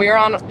 Hello. We are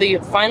on the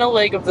final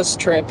leg of this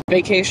trip.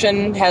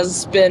 Vacation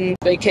has been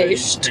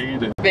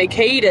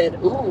vacated.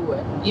 Ooh,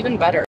 even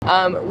better.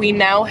 We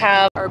now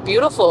have our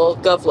beautiful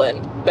Govlin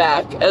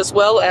back, as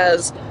well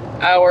as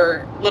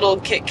our little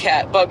Kit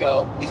Kat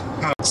Buggo.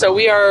 So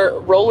we are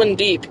rolling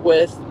deep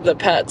with the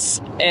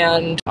pets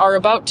and are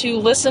about to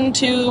listen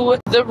to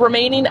the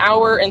remaining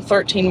hour and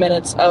 13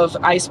 minutes of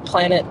Ice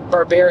Planet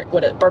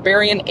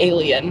Barbarian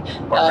Alien.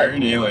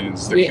 Barbarian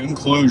Aliens, the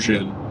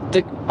conclusion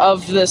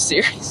Of the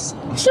series.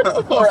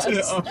 For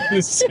us. of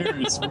this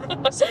series.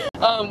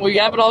 We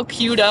have it all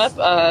queued up.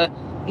 A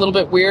little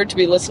bit weird to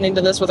be listening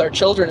to this with our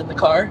children in the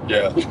car.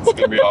 Yeah, it's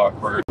gonna be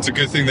awkward. It's a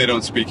good thing they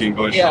don't speak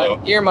English, Yeah, though.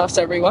 earmuffs,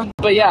 everyone.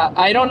 But yeah,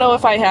 I don't know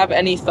if I have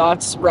any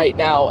thoughts right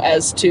now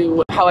as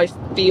to how I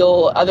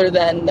feel other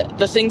than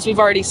the things we've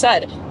already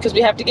said, because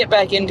we have to get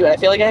back into it. I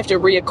feel like I have to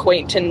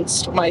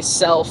reacquaintance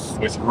myself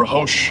With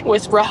Roche.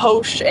 with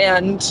Rahosh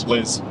and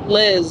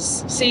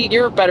Liz. See,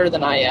 you're better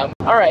than I am.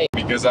 All right,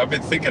 Because I've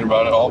been thinking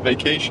about it all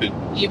vacation.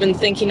 you've been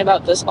thinking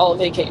about this all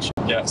vacation.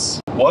 Yes.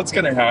 What's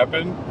gonna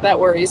happen? That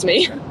worries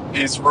me.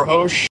 Is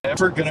Roche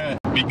ever gonna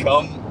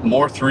become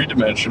more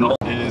three-dimensional?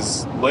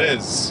 Is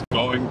Liz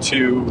going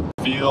to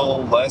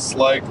feel less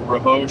like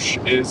Roche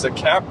is a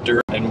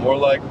captor and more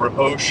like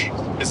Roche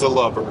is a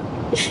lover?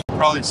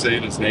 Probably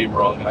saying his name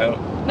wrong.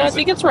 No, I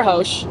think it's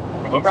Rahosh.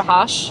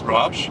 Rahosh?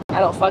 Roche? I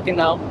don't fucking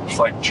know. It's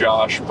like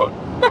Josh, but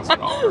it's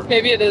an R.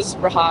 Maybe it is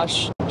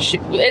Rahosh.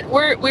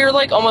 We're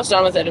like almost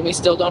done with it and we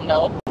still don't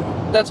know.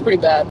 That's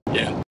pretty bad.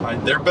 Yeah.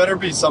 There better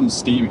be something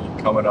steamy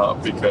coming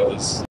up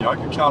because I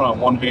can count on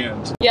one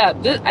hand Yeah,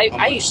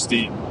 how much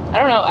steam. I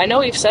don't know. I know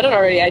we've said it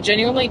already. I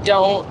genuinely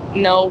don't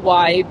know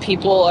why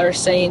people are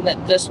saying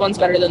that this one's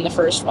better than the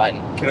first one.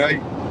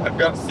 I've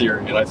got a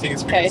theory, and I think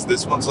it's because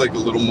this one's like a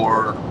little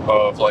more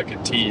of like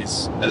a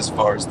tease as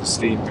far as the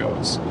steam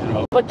goes, you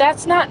know? But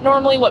that's not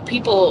normally what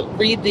people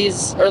read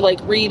these, or like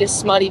read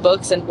smutty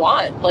books and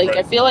want. Like,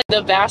 I feel like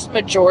the vast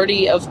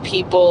majority of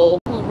people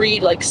who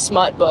read like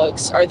smut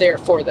books are there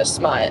for the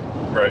smut.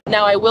 Right.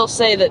 Now, I will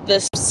say that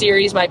this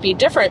series might be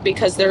different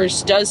because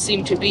does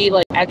seem to be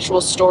like actual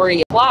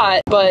story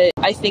plot, but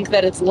I think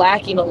that it's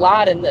lacking a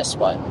lot in this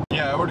one.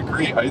 Yeah, I would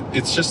agree.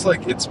 It's just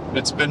like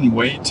it's been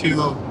way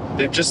too.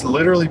 They've just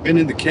literally been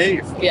in the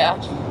cave.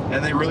 Yeah.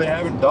 And they really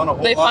haven't done a whole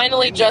lot. They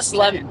finally just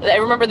left. I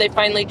remember they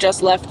finally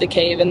just left the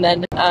cave, and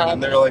then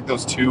they're like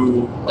those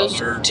two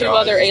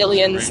other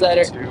aliens that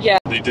are yeah.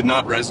 They did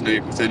not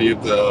resonate with any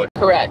of the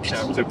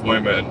captive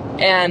women.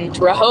 And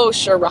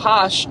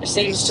Rahash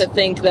seems to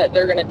think that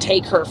they're gonna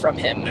take her from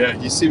him. Yeah,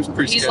 he seems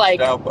pretty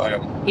sketched out by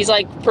him. He's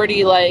like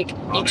pretty like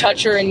you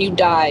touch her and you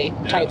die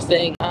type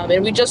thing.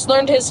 And we just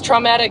learned his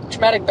traumatic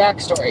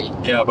backstory.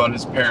 Yeah, about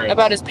his parents.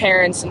 About his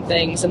parents and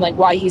things, and like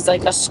why he's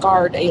like a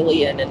scarred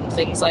alien and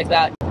things like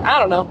that. I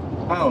don't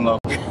know.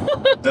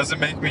 Does it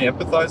make me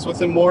empathize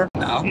with him more?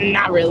 No.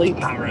 Not really.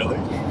 Not really.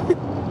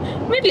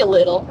 Maybe a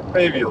little.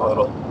 Maybe a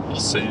little. We'll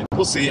see.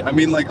 We'll see. I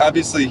mean, like,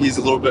 obviously he's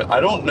a little bit...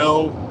 I don't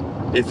know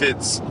if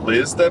it's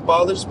Liz that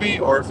bothers me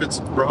or if it's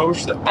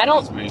Rahosh that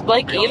bothers me. I don't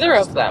like either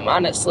of them,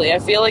 honestly. I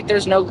feel like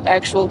there's no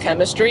actual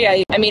chemistry.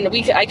 I mean,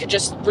 I could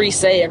just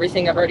re-say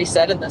everything I've already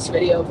said in this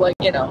video of, like,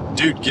 you know.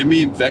 Dude, give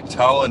me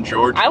Vectal and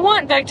George. I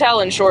want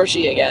Vectal and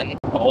Shorshi again.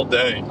 All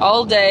day.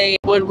 All day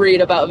would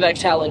read about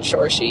Vectal and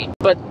Shorshi.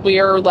 But we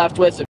are left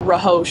with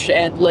Rahosh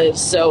and Liz.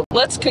 So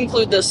let's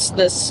conclude this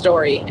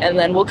story, and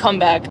then we'll come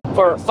back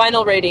for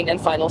final rating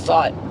and final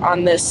thought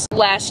on this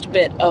last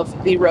bit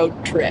of the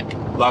road trip.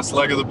 Last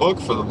leg of the book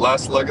for the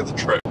last leg of the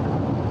trip.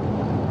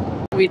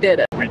 We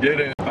did it. We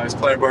did it. Ice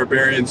Planet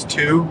Barbarians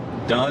 2,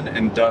 done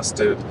and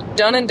dusted.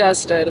 Done and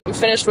dusted. We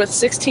finished with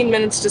 16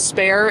 minutes to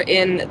spare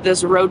in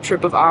this road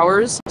trip of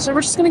ours. So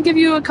we're just going to give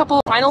you a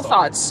couple final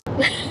thoughts.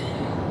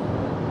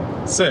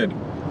 Sid,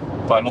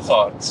 final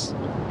thoughts.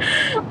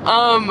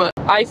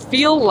 I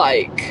feel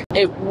like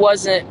it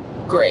wasn't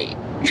great.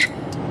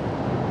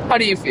 How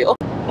do you feel?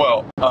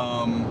 Well,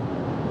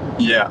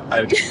 yeah,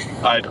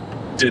 I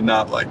did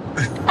not like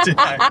it.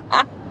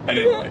 I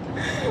didn't like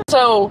it.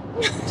 So,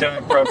 can I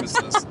preface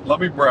this? Let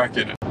me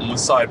bracket it. I'm a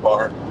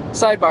sidebar.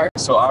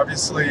 So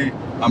obviously,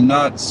 I'm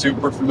not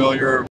super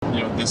familiar,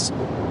 this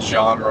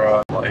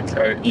genre, like,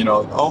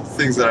 all the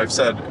things that I've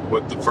said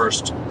with the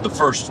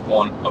first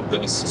one of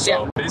this.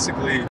 So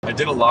basically, I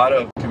did a lot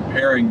of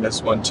comparing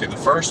this one to the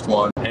first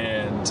one,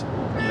 and,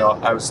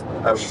 I was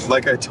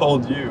like I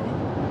told you,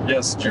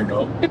 yes,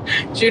 Juno.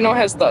 Juno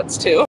has thoughts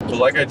too. But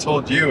like I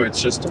told you,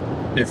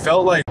 it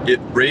felt like it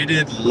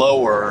rated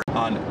lower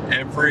on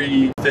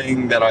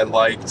everything that I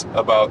liked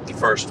about the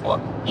first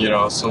one,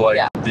 so like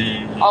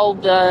all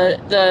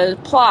the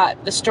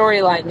plot, the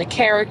storyline, the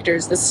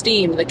characters, the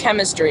steam, the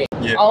chemistry,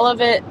 all of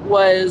it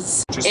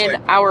was, just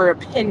in our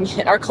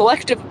opinion, our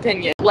collective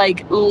opinion,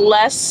 like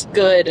less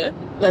good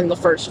than the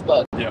first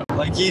book. Yeah,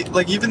 like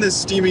even the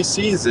steamy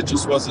scenes, it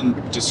just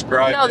wasn't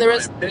described. No, there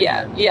was,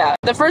 yeah.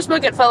 The first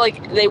book, it felt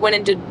like they went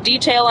into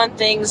detail on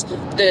things.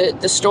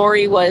 The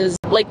story was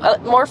like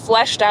more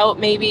fleshed out,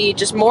 maybe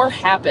just more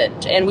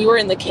happened. And we were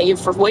in the cave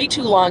for way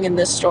too long in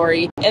this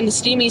story. And the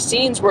steamy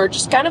scenes were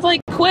just kind of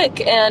like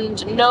quick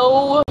and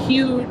no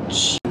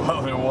huge.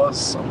 Well, there was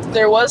something.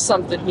 There was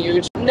something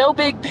huge. No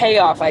big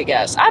payoff, I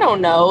guess. I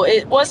don't know.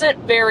 It wasn't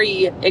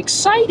very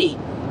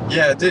exciting.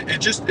 Yeah,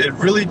 it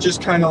really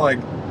just kind of like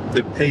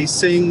the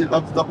pacing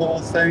of the whole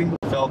thing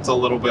felt a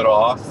little bit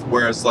off,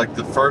 whereas like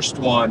the first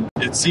one,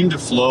 it seemed to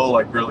flow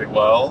like really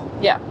well.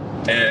 Yeah.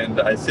 And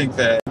I think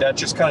that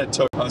just kind of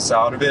took us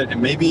out of it,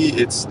 and maybe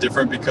it's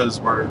different because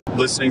we're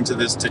listening to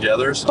this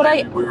together. So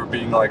we were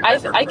being like,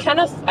 I kind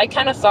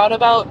of thought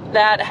about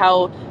that,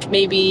 how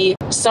maybe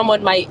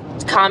someone might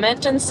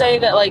comment and say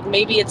that like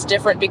maybe it's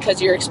different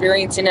because you're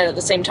experiencing it at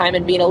the same time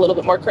and being a little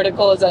bit more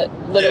critical. Is that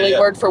literally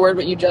word for word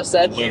what you just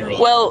said?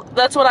 Literally. Well,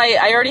 that's what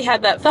I already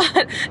had that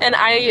thought, and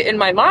I in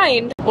my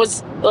mind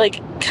was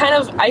like kind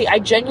of I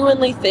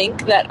genuinely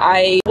think that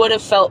I would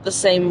have felt the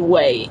same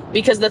way,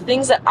 because the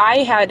things that I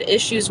had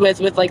issues with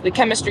like the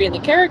chemistry and the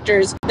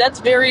characters, that's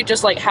very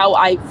just like how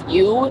I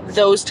view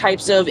those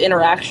types of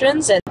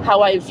interactions and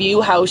how I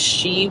view how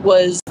she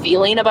was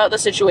feeling about the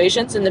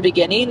situations in the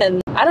beginning.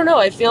 And I don't know,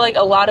 I feel like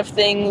a lot of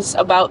things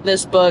about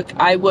this book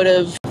I would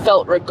have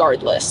felt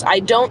regardless. I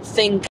don't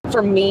think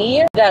for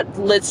me that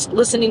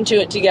listening to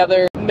it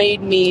together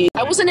made me,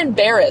 I wasn't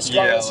embarrassed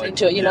while listening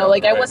to it,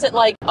 I wasn't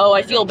like, oh,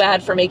 I feel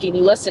bad for making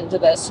you listen to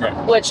this,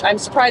 which I'm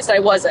surprised I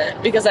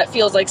wasn't, because that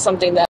feels like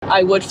something that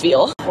I would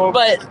feel. Well,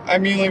 but I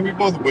mean, like, we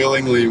both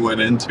willingly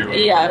went into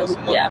it.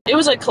 Yeah. It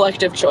was a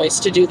collective choice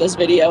to do this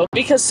video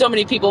because so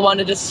many people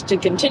wanted us to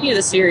continue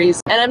the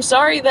series, and I'm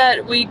sorry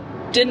that we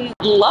didn't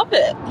love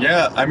it.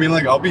 Yeah, I mean,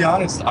 like, I'll be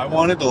honest, I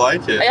wanted to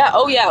like it. Yeah,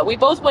 oh yeah, we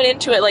both went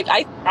into it, like,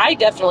 I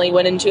definitely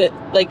went into it,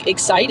 like,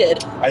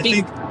 excited. I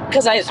think...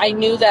 Because I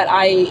knew that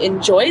I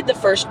enjoyed the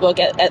first book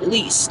at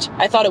least.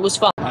 I thought it was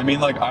fun. I mean,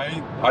 like,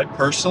 I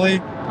personally,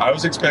 I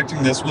was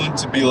expecting this one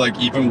to be, like,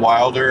 even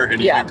wilder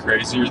and even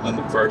crazier than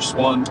the first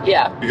one.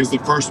 Yeah. Because the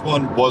first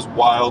one was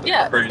wild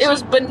and crazy. It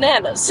was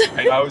bananas.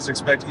 And I was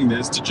expecting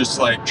this to just,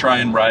 like, try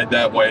and ride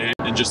that wave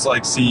and just,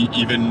 like, see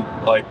even,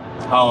 like,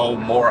 how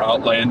more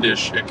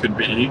outlandish it could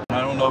be. I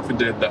don't know if it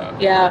did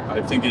that. Yeah.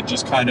 I think it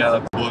just kind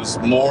of was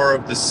more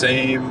of the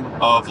same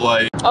of,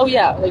 like... Oh,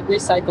 yeah, like,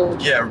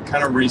 recycled. Yeah,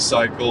 kind of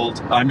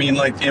recycled. I mean,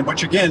 like, and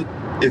which, again,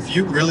 if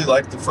you really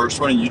like the first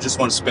one and you just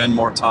want to spend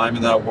more time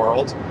in that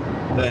world,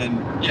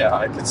 then, yeah,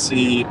 I could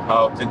see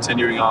how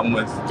continuing on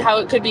with... How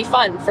it could be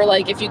fun for,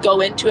 like, if you go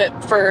into it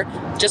for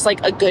just,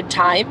 like, a good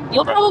time,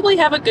 you'll probably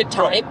have a good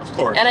time. Right, of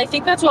course. And I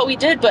think that's what we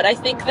did, but I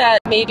think that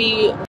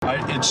maybe...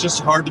 it's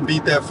just hard to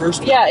beat that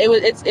first one. Yeah,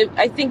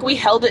 I think we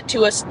held it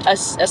to a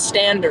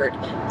standard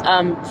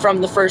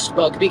from the first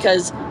book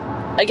because,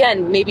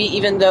 again, maybe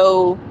even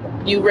though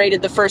you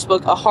rated the first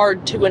book a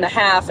hard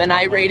 2.5 and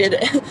I rated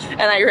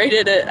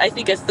it, I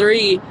think, a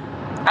 3,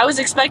 I was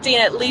expecting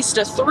at least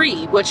a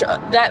 3, which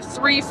that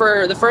 3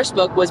 for the first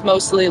book was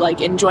mostly like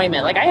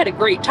enjoyment. Like, I had a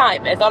great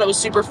time. I thought it was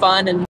super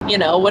fun and, you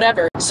know,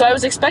 whatever. So I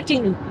was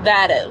expecting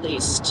that at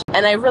least.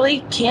 And I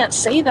really can't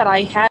say that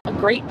I had a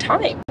great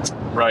time.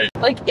 Right.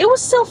 Like, it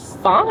was still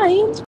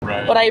fine.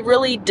 Right. But I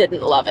really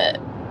didn't love it.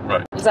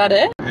 Right. Is that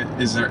it?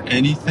 Is there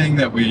anything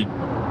that we...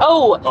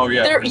 Oh,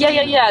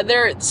 yeah.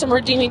 There are some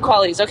redeeming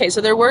qualities. Okay,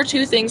 so there were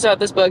 2 things about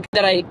this book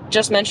that I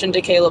just mentioned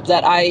to Caleb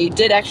that I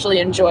did actually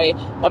enjoy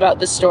about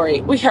this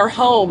story. We are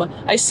home.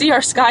 I see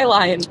our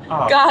skyline.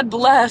 Oh. God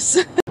bless.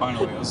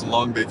 Finally, it was a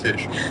long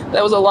vacation.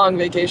 That was a long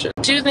vacation.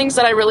 2 things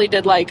that I really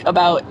did like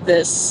about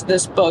this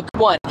book.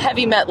 1,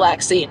 heavy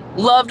Metlax scene.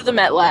 Loved the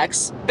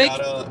Metlax.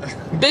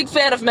 Big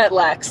fan of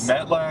Metlax. The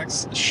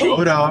Metlax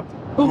showed up.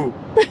 Ooh.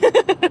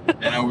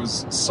 And I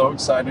was so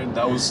excited.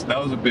 That was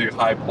a big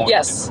high point.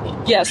 Yes,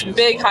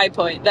 big high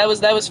point. That was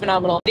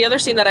phenomenal. The other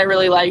scene that I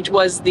really liked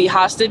was the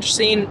hostage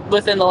scene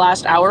within the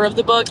last hour of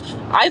the book.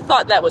 I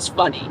thought that was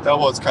funny. That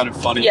was kind of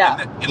funny.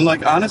 Yeah. And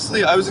like,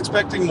 honestly, I was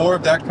expecting more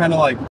of that kind of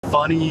like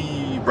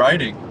funny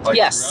writing, like,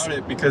 throughout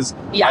it, because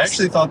I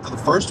actually thought that the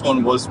first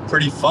one was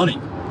pretty funny.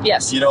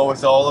 Yes. You know,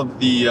 with all of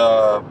the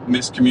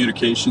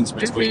miscommunications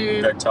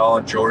between Bechtel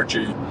and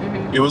Georgie,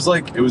 it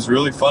was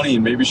really funny,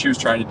 and maybe she was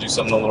trying to do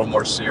something a little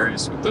more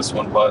serious with this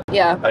one, but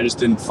I just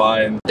didn't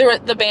find...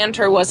 The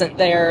banter wasn't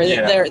there.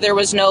 Yeah. There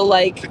was no,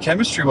 like... The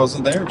chemistry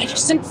wasn't there, man. I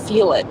just didn't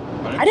feel it.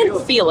 I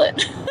didn't feel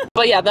it.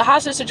 But yeah, the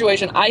hostage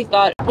situation I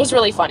thought was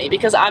really funny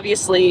because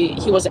obviously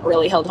he wasn't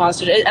really held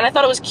hostage, and I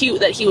thought it was cute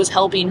that he was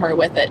helping her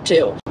with it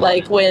too.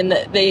 Like when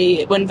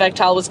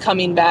Bechtel was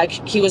coming back,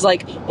 he was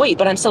like, "Wait,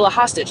 but I'm still a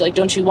hostage. Like,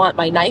 don't you want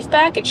my knife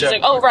back?" And she's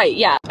like, "Oh right,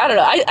 yeah." I don't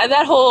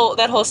know.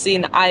 That whole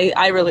scene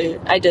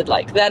I did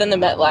like that in the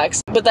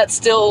Metlax, but that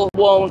still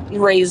won't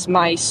raise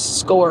my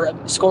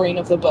scoring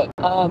of the book.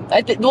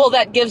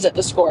 That gives it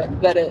the score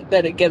that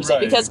it gives it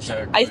because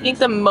I think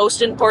the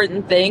most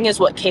important thing is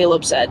what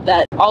Caleb said,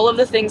 that all of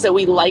the things that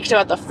we liked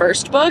about the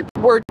first book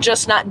were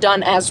just not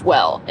done as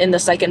well in the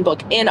second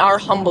book, in our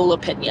humble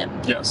opinion.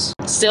 Yes.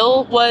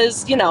 Still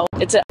was, you know,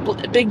 it's a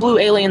big blue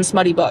alien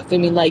smutty book. I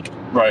mean, like,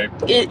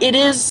 it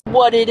is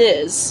what it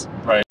is.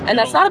 Right. And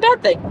that's not a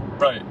bad thing.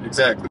 Right,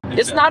 exactly.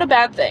 It's not a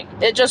bad thing.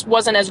 It just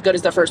wasn't as good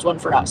as the first one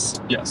for us.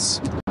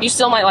 Yes. You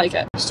still might like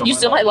it. You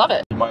still might love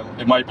it.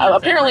 It might be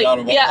apparently,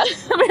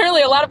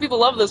 apparently a lot of people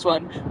love this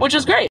one, which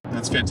is great.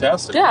 That's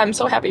fantastic. Yeah, I'm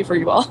so happy for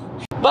you all.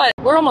 But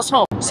we're almost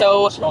home,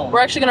 so we're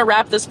actually going to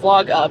wrap this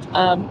vlog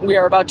up. We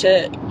are about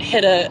to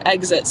hit an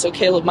exit, so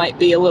Caleb might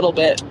be a little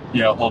bit...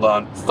 Yeah, hold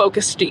on.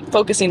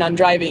 Focusing on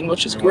driving,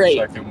 which is great.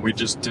 1 second.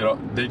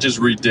 They just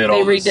redid They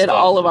redid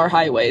all of our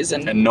highways,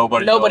 and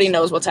nobody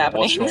knows what's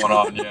happening. What's going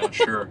on? Yeah,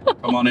 sure.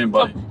 Come on in,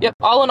 buddy. Yep.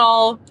 All in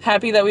all,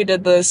 happy that we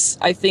did this.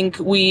 I think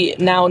we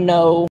now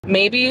know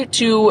maybe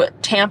to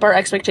tamp our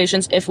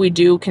expectations if we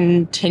do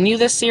continue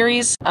this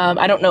series.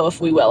 I don't know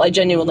if we will. I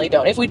genuinely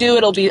don't. If we do,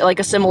 it'll be like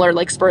a similar,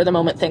 like, spur of the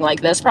moment thing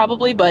like this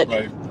probably, but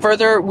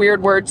further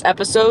Weird Words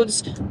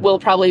episodes will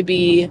probably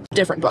be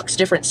different books,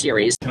 different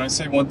series. Can I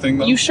say one thing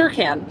though? You sure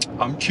can.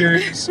 I'm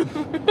curious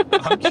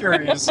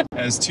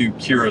as to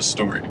Kira's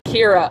story.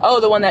 Kira. Oh,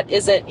 the one that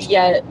isn't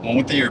yet. One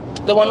with the ear.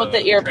 The one with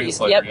the earpiece.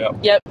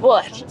 Yep. Well,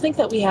 I don't think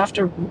that we have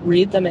to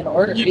read them in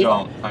order. You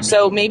don't. I mean,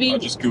 so maybe I'll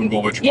just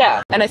Google which one.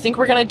 Yeah, and I think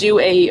we're gonna do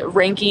a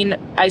ranking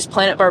Ice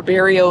Planet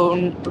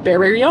Barbarian Ice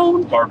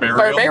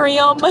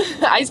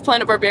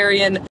Planet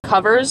Barbarian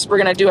covers. We're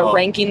gonna do a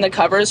ranking the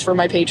covers for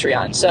my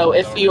Patreon. So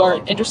if you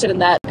are interested in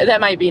that, that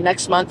might be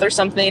next month or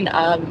something.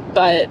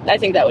 But I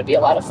think that would be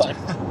a lot of fun.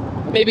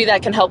 Maybe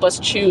that can help us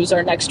choose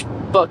our next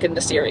book in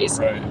the series.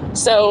 Right.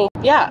 So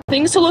yeah,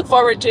 things to look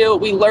forward to.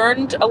 We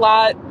learned a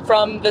lot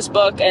from this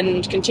book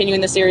and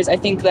continuing the series. I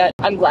think that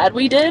I'm glad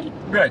we did.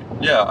 Right.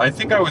 Yeah, I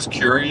think I was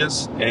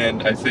curious,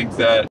 and I think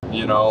that,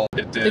 you know,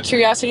 it did. The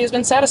curiosity has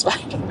been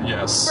satisfied.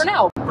 Yes. For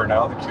now. For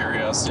now, the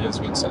curiosity has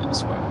been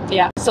satisfied.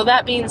 Yeah, so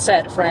that being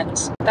said,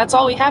 friends, that's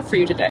all we have for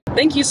you today.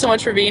 Thank you so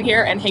much for being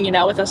here and hanging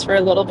out with us for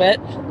a little bit.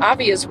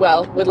 Avi as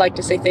well would like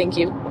to say thank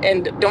you.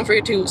 And don't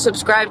forget to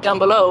subscribe down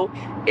below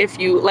if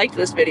you liked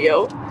this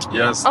video.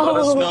 Yes, let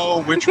us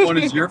know which one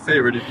is your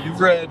favorite. If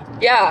you've read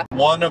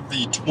one of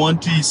the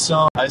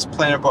 20-some Ice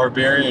Planet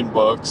Barbarian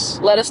books,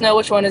 let us know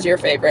which one is your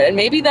favorite, and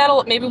maybe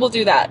we'll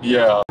do that.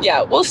 Yeah.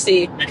 Yeah, we'll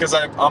see. Because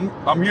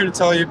I'm here to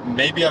tell you,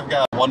 maybe I've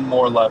got one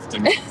more left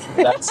in me.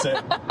 That's it.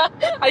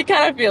 I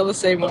kind of feel the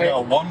same way. Yeah,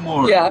 one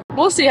more. Yeah,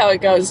 we'll see how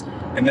it goes.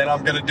 And then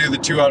I'm gonna do the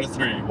 2 out of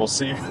 3. We'll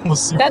see. We'll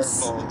see where it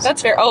falls.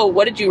 That's fair. Oh,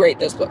 what did you rate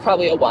this book?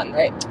 Probably a 1,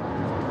 right?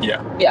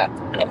 Yeah. Yeah.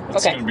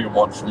 It's gonna be a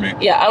 1 for me.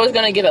 Yeah, I was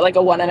gonna give it like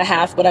a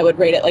 1.5, but I would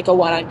rate it like a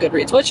 1 on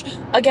Goodreads, which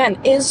again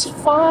is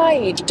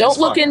fine. Don't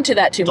look into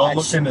that too much. Don't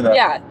look into that.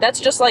 Yeah, that's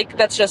just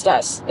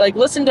us. Like,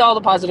 listen to all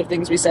the positive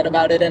things we said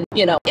about it, and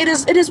you know, it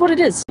is what it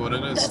is. What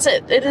it is. That's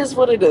it. It is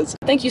what it is.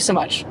 Thank you so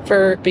much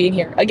for being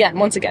here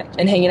once again,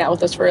 and hanging out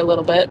with us for a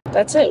little bit.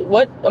 That's it.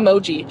 What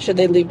emoji should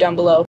they leave down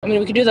below? I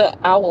mean, we could do the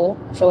owl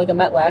for like a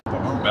Metlac.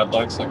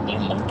 Metlacs like little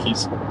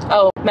monkeys.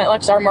 Oh,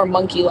 Metlacs are more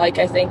monkey-like,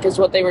 I think, is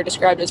what they were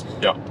described as.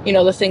 Yeah. You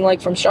know, the thing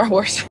like from Star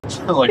Wars.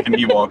 Like an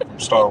Ewok from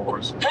Star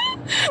Wars.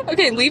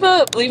 Okay, leave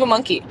a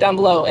monkey down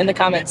below in the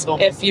comments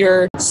if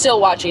you're still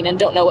watching and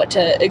don't know what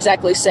to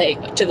exactly say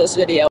to this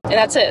video. And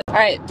that's it. All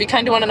right, be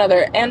kind to one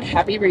another and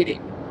happy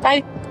reading.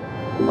 Bye.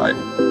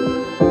 Bye.